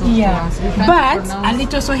someone has talked to us. But a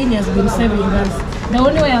little Swahili has been saving us. The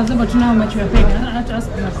only way I was able to know how much we are paying, I had to ask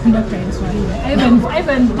the conductor in Swahili.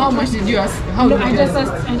 How much did you ask? I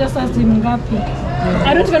just asked him ngapi.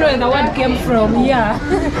 I don't even know where the word came from.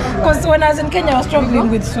 Because when I was in Kenya, I was struggling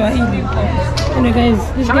with Swahili. Anyway,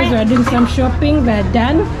 guys, these guys are doing some shopping. They're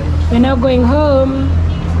done. We're now going home.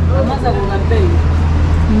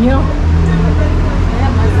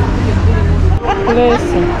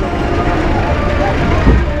 Listen.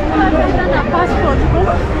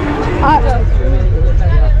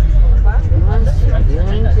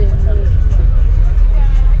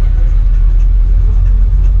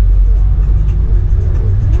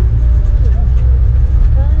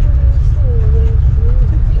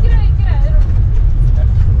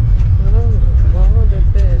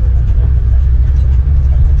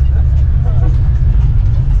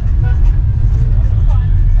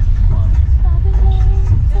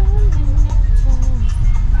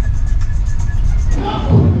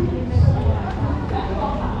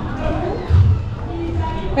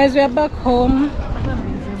 Guys, we are back home.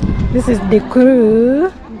 This is the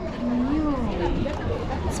crew.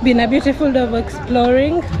 It's been a beautiful day of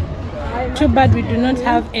exploring. Too bad we do not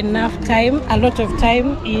have a lot of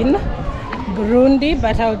time in Burundi,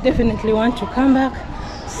 but I'll definitely want to come back,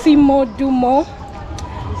 see more, do more.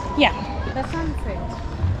 Yeah. The sunset.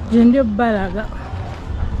 Jinja Uganda.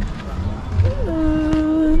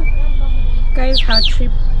 Guys,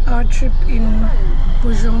 our trip in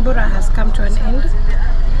Bujumbura has come to an end.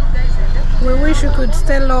 We wish we could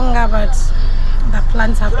stay longer, but the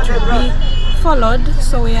plans have to be followed,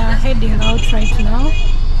 so we are heading out right now.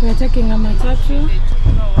 We are taking a matatu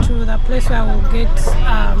to the place where we'll get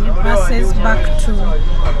buses back to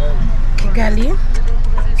Kigali.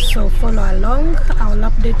 So follow along. I'll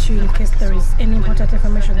update you in case there is any important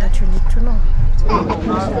information that you need to know.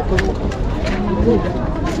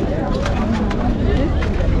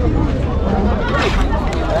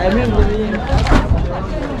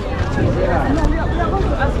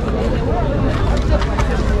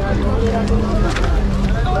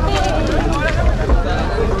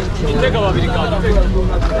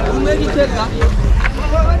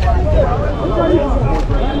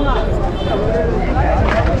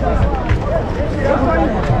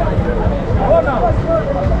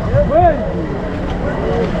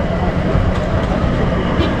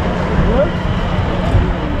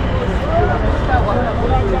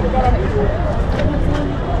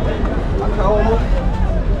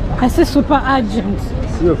 I say super urgent.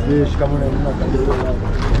 Sio fish kama unaona kabisa.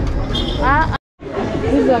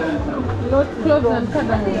 These are not clothes and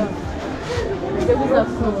cardamom. These are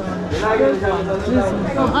food.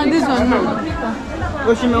 And this one, no.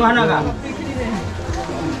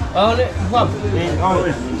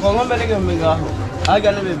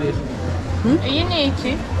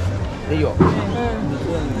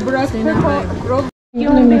 Black pepper.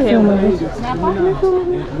 Let me film it.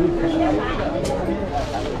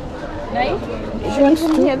 She wants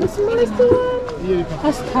to. Yeah, the smallest one.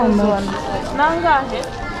 Ask how much.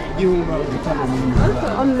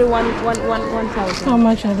 Only 1,000. How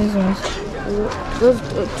much are these ones? Those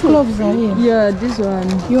Cloves are here. Yeah, this one.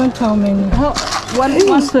 You want how many?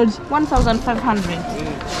 1,500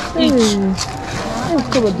 each.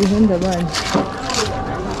 Cover behind the line.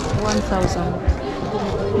 1,000.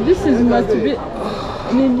 This is must be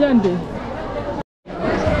Ninjande.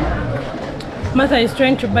 Martha is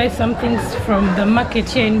trying to buy some things from the market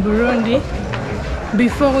here in Burundi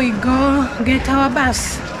before we go get our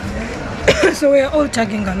bus. So we're all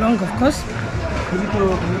tagging along, of course.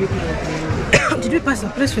 Did we pass the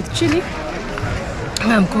place with chili?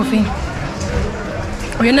 I'm coughing.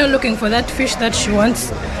 We're now looking for that fish that she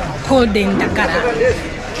wants called the ndagara.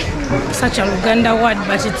 Such a Uganda word,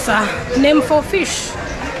 but it's a name for fish.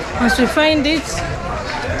 Once we find it,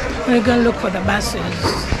 we're gonna look for the buses.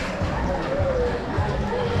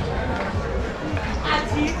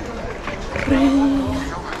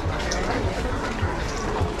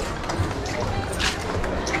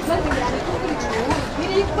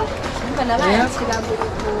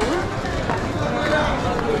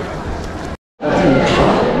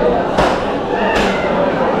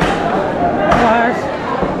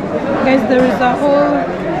 Guys, there is a whole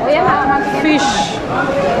fish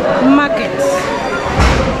market.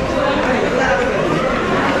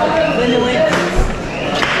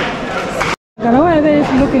 Why are they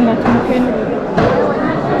looking at me?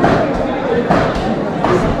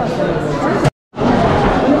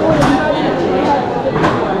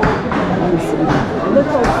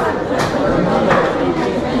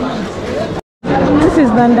 This is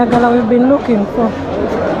the ndagala we've been looking for.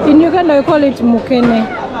 In Uganda we call it mukene.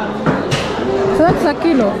 So that's a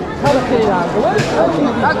kilo.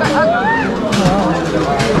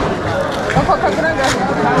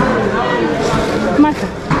 Martha,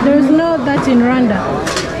 there is no that in Rwanda.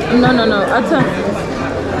 No.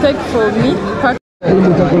 Take for me.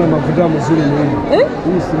 Kuna mafuta mazuri mengi.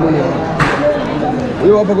 Hii si moja.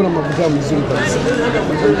 Hiyo hapa kuna mafuta mazuri kabisa.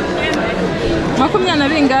 Makumi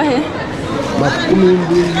anabingahe?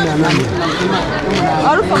 28.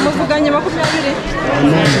 Arufa muvuganye 20.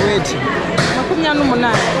 28.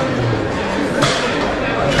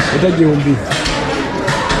 Utagihumbi.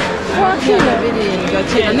 Kwa kilo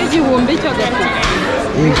gakira n'igihumbi cyo gakira.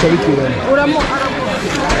 Kabikira. Uramo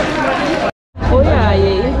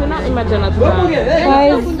oyaye izina imajana twa.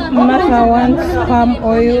 Guys, Martha wants palm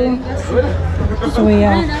oil. So we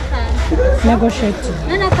are negotiating.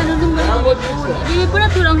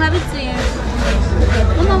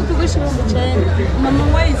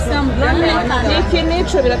 Iki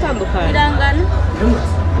nico biratandukanye. Birangana.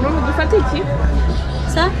 None dufata iki?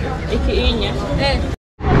 Sa? Iki inya.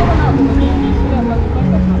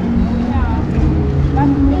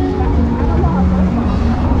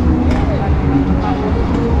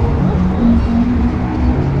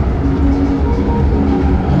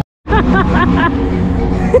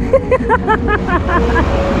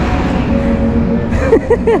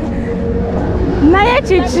 Naya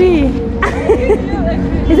Chichi.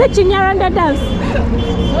 Is it Chinyaranda dance?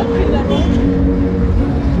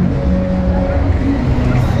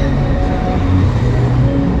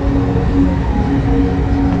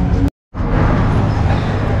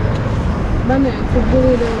 Bane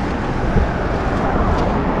kugurira.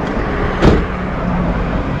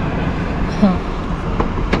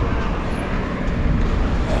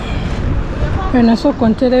 And so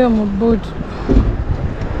continue on boat.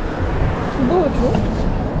 Boat?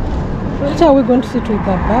 What are we going to sit with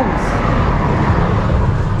our bags?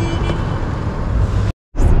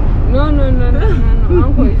 No.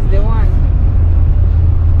 Uncle is the one.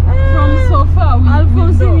 From so far,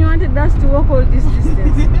 Alphonsine, you wanted us to walk all this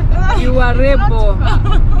distance. You are rebel.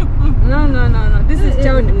 No. This is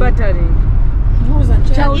child battering.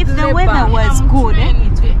 Child If the labor. weather was good,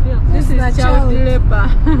 This is child labor.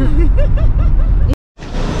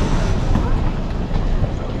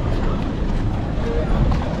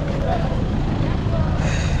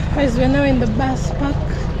 Guys, we're now in the bus park.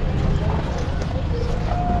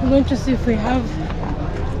 We're going to see if we have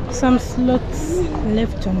some slots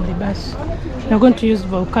left on the bus. We're going to use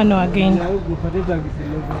Volcano again.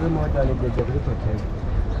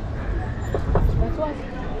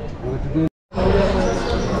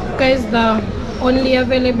 Guys, the only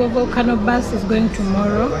available Volcano bus is going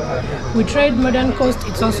tomorrow. We tried Modern Coast,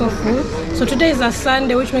 it's also full. So today is a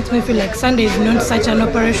Sunday, which makes me feel like Sunday is not such an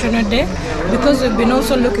operational day, because we've been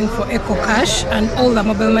also looking for Eco Cash and all the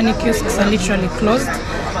mobile money kiosks are literally closed.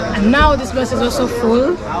 And now this bus is also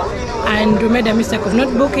full, and we made a mistake of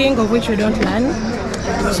not booking, of which we don't learn.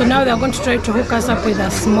 So now they're going to try to hook us up with a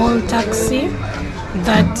small taxi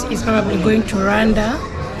that is probably going to Rwanda.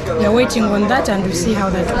 We're waiting on that and we'll see how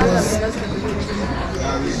that goes.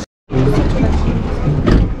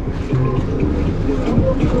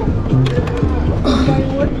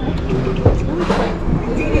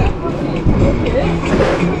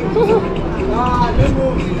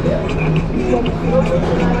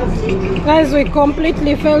 Guys, we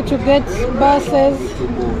completely failed to get buses,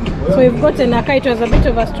 so we've gotten a car. It was a bit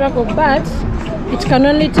of a struggle, but it can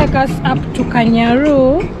only take us up to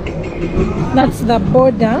Kanyaru. That's the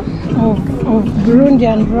border of Burundi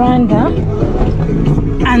and Rwanda,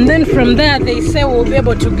 and then from there they say we'll be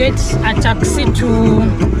able to get a taxi to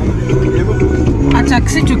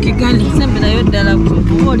Kigali.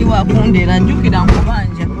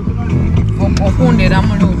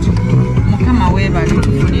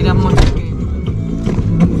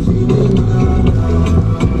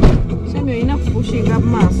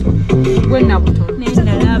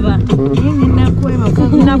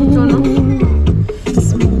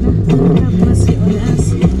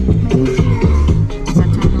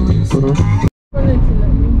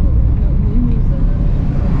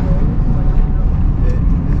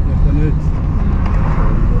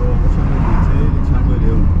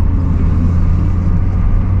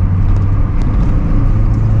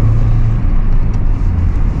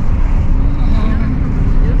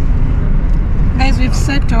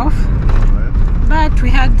 Set off, but we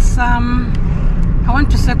had some, I want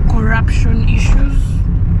to say, corruption issues.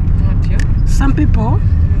 Some people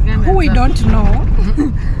who we don't know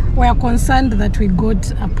were concerned that we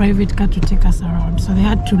got a private car to take us around, so they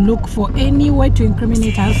had to look for any way to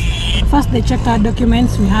incriminate us. First they checked our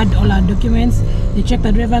documents, we had all our documents. They checked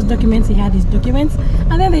the driver's documents, he had his documents,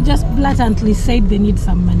 and then they just blatantly said they need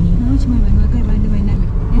some money.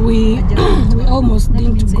 We almost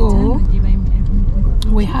didn't go.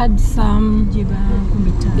 We had some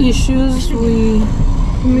issues.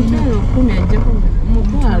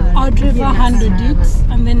 Our driver handled it,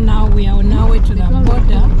 and then now we are on our way to the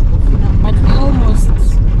border, but we almost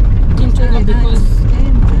didn't go because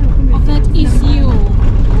of that issue.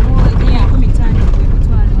 Yeah.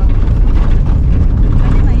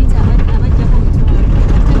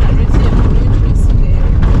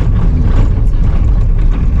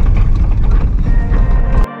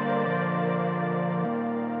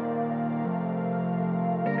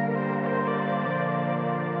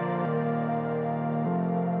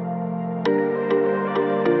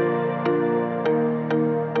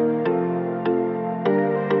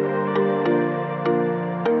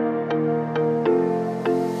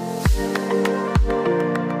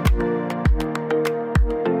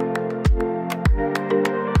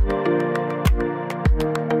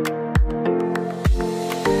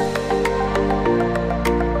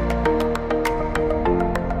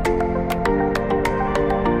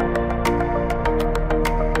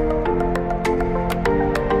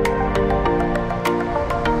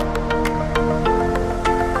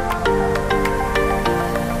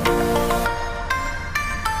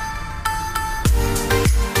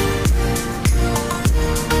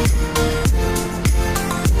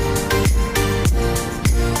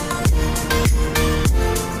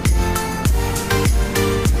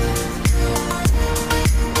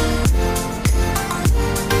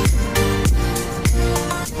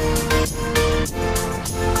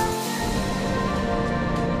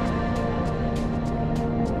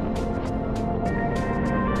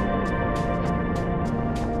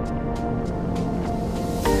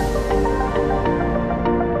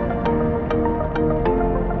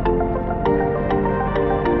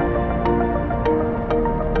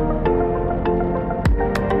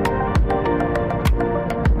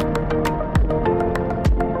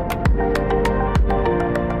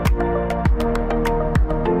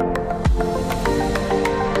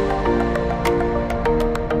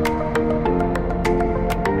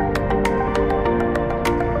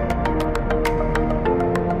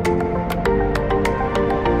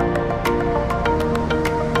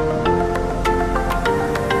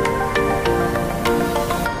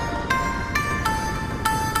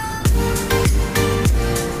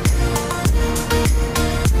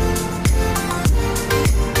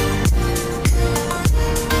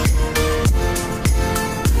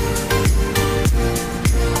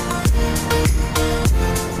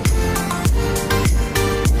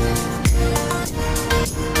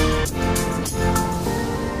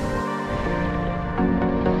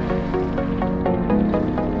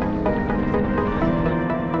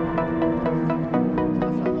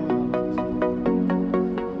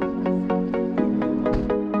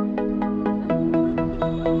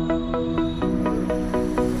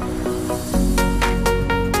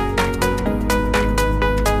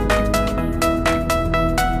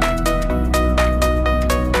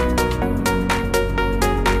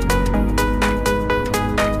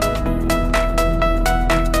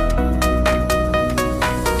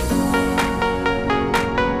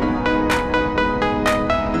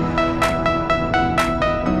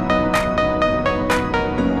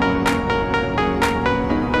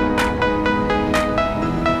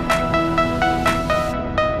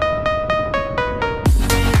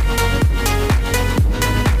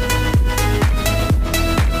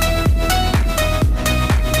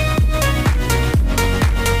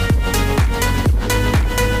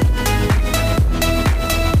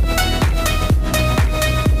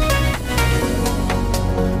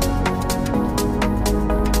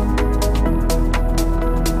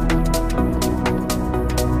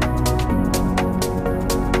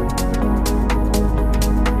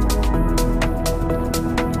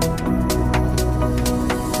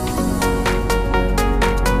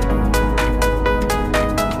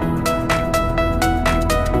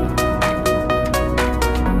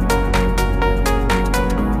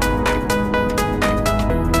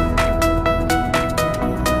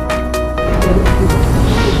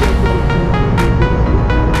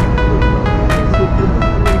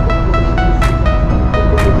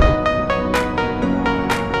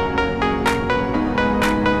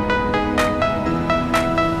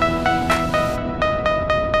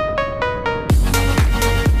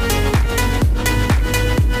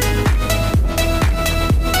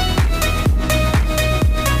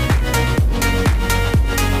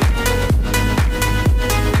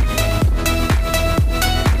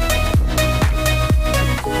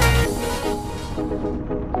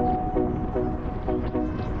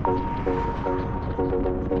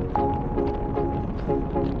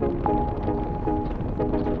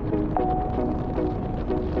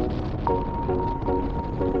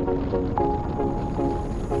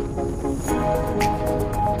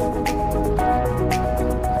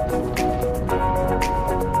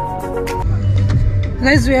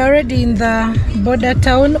 Guys, we are already in the border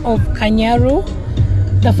town of Kanyaru.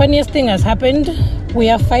 The funniest thing has happened. We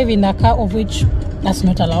are 5 in a car, of which that's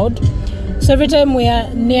not allowed. So every time we are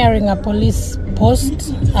nearing a police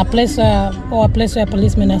post, a place where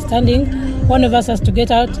policemen are standing, one of us has to get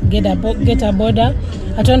out, get a border.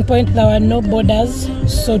 At one point there were no borders,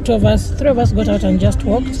 so 3 of us got out and just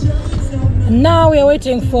walked. And now we are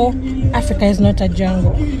waiting for Africa is not a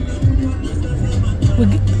jungle.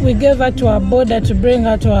 We gave her to our border to bring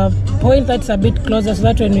her to a point that's a bit closer, so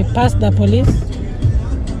that when we pass the police.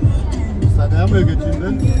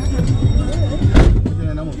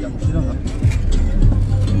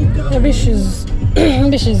 Maybe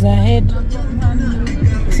she's ahead.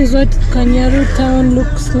 This is what Kanyaru town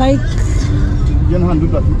looks like.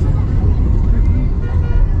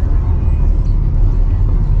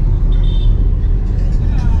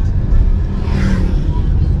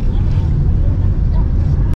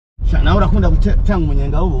 Now urakunda gucanga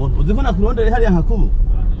umunyenga w'ubuntu uziko nakurondere hariya hakubu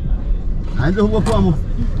hanze hubwo kwamo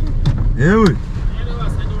ewe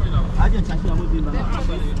aje chakira mudimba. The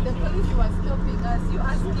police was stopping us. You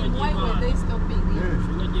asked him why were they stopping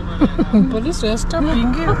you? Police were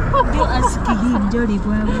stopping you. You asked him jolly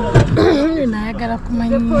bwabo. Nayagala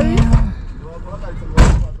kumanya.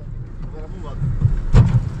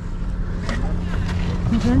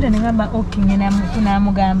 Ntonde ngamba okinge na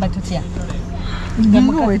mugamba tutya.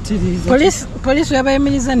 Police were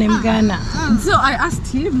bayimiriza ne mugana. So I asked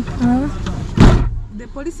him. The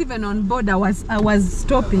police even on border was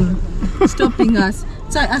stopping us.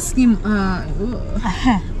 So I asked him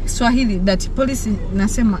Swahili that police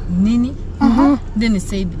nasema nini? Then he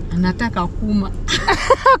said anataka kuma.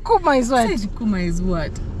 Kuma is what? Said kuma is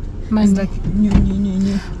what? It's like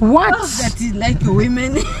what? That is like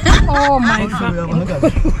women. Oh my god.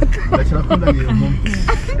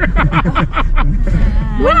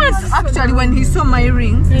 Actually when he saw my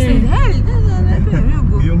rings, he said, hey,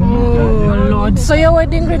 oh Lord. So your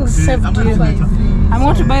wedding rings saved you. I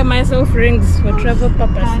want to buy myself rings for travel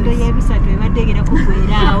purposes.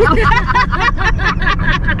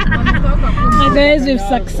 Guys, we've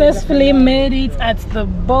successfully made it at the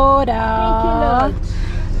border.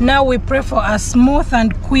 Now we pray for a smooth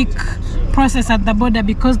and quick process at the border,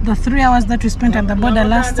 because the 3 hours that we spent at the border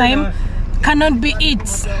last time cannot be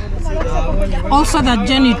it. Also, that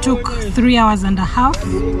journey took 3 hours and a half.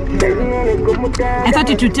 I thought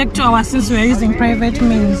it would take 2 hours since we were using private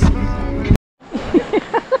means.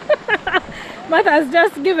 Martha's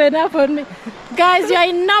just given up on me. Guys, you're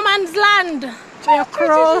in no man's land. We're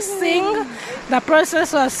crossing. The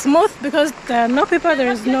process was smooth because there are no people,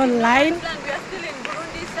 there is no line.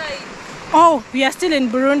 Oh, we are still in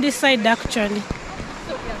Burundi side actually.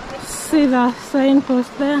 See the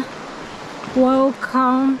signpost there.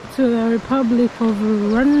 Welcome to the Republic of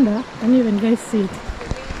Rwanda. Can you even guys see it?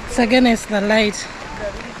 It's against the light.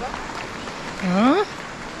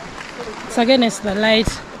 It's against the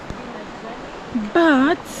light.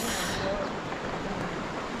 But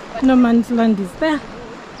no man's land is there.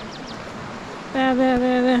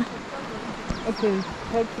 There. Okay,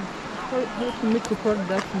 help me to call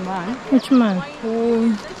that man. Which man?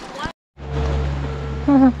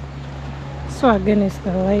 So against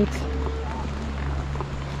the light.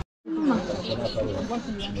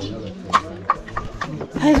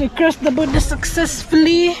 As we crossed the border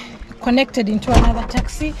successfully, connected into another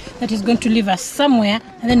taxi that is going to leave us somewhere,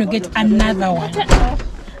 and then we get another one.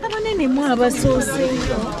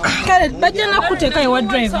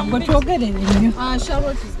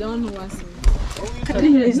 Charlotte is the one who wants me.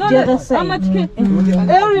 It's the other side.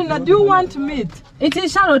 Erina, do you want meat? It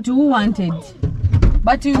is Charlotte who wanted.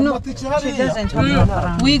 But you know, she doesn't have enough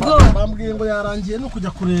around. We go.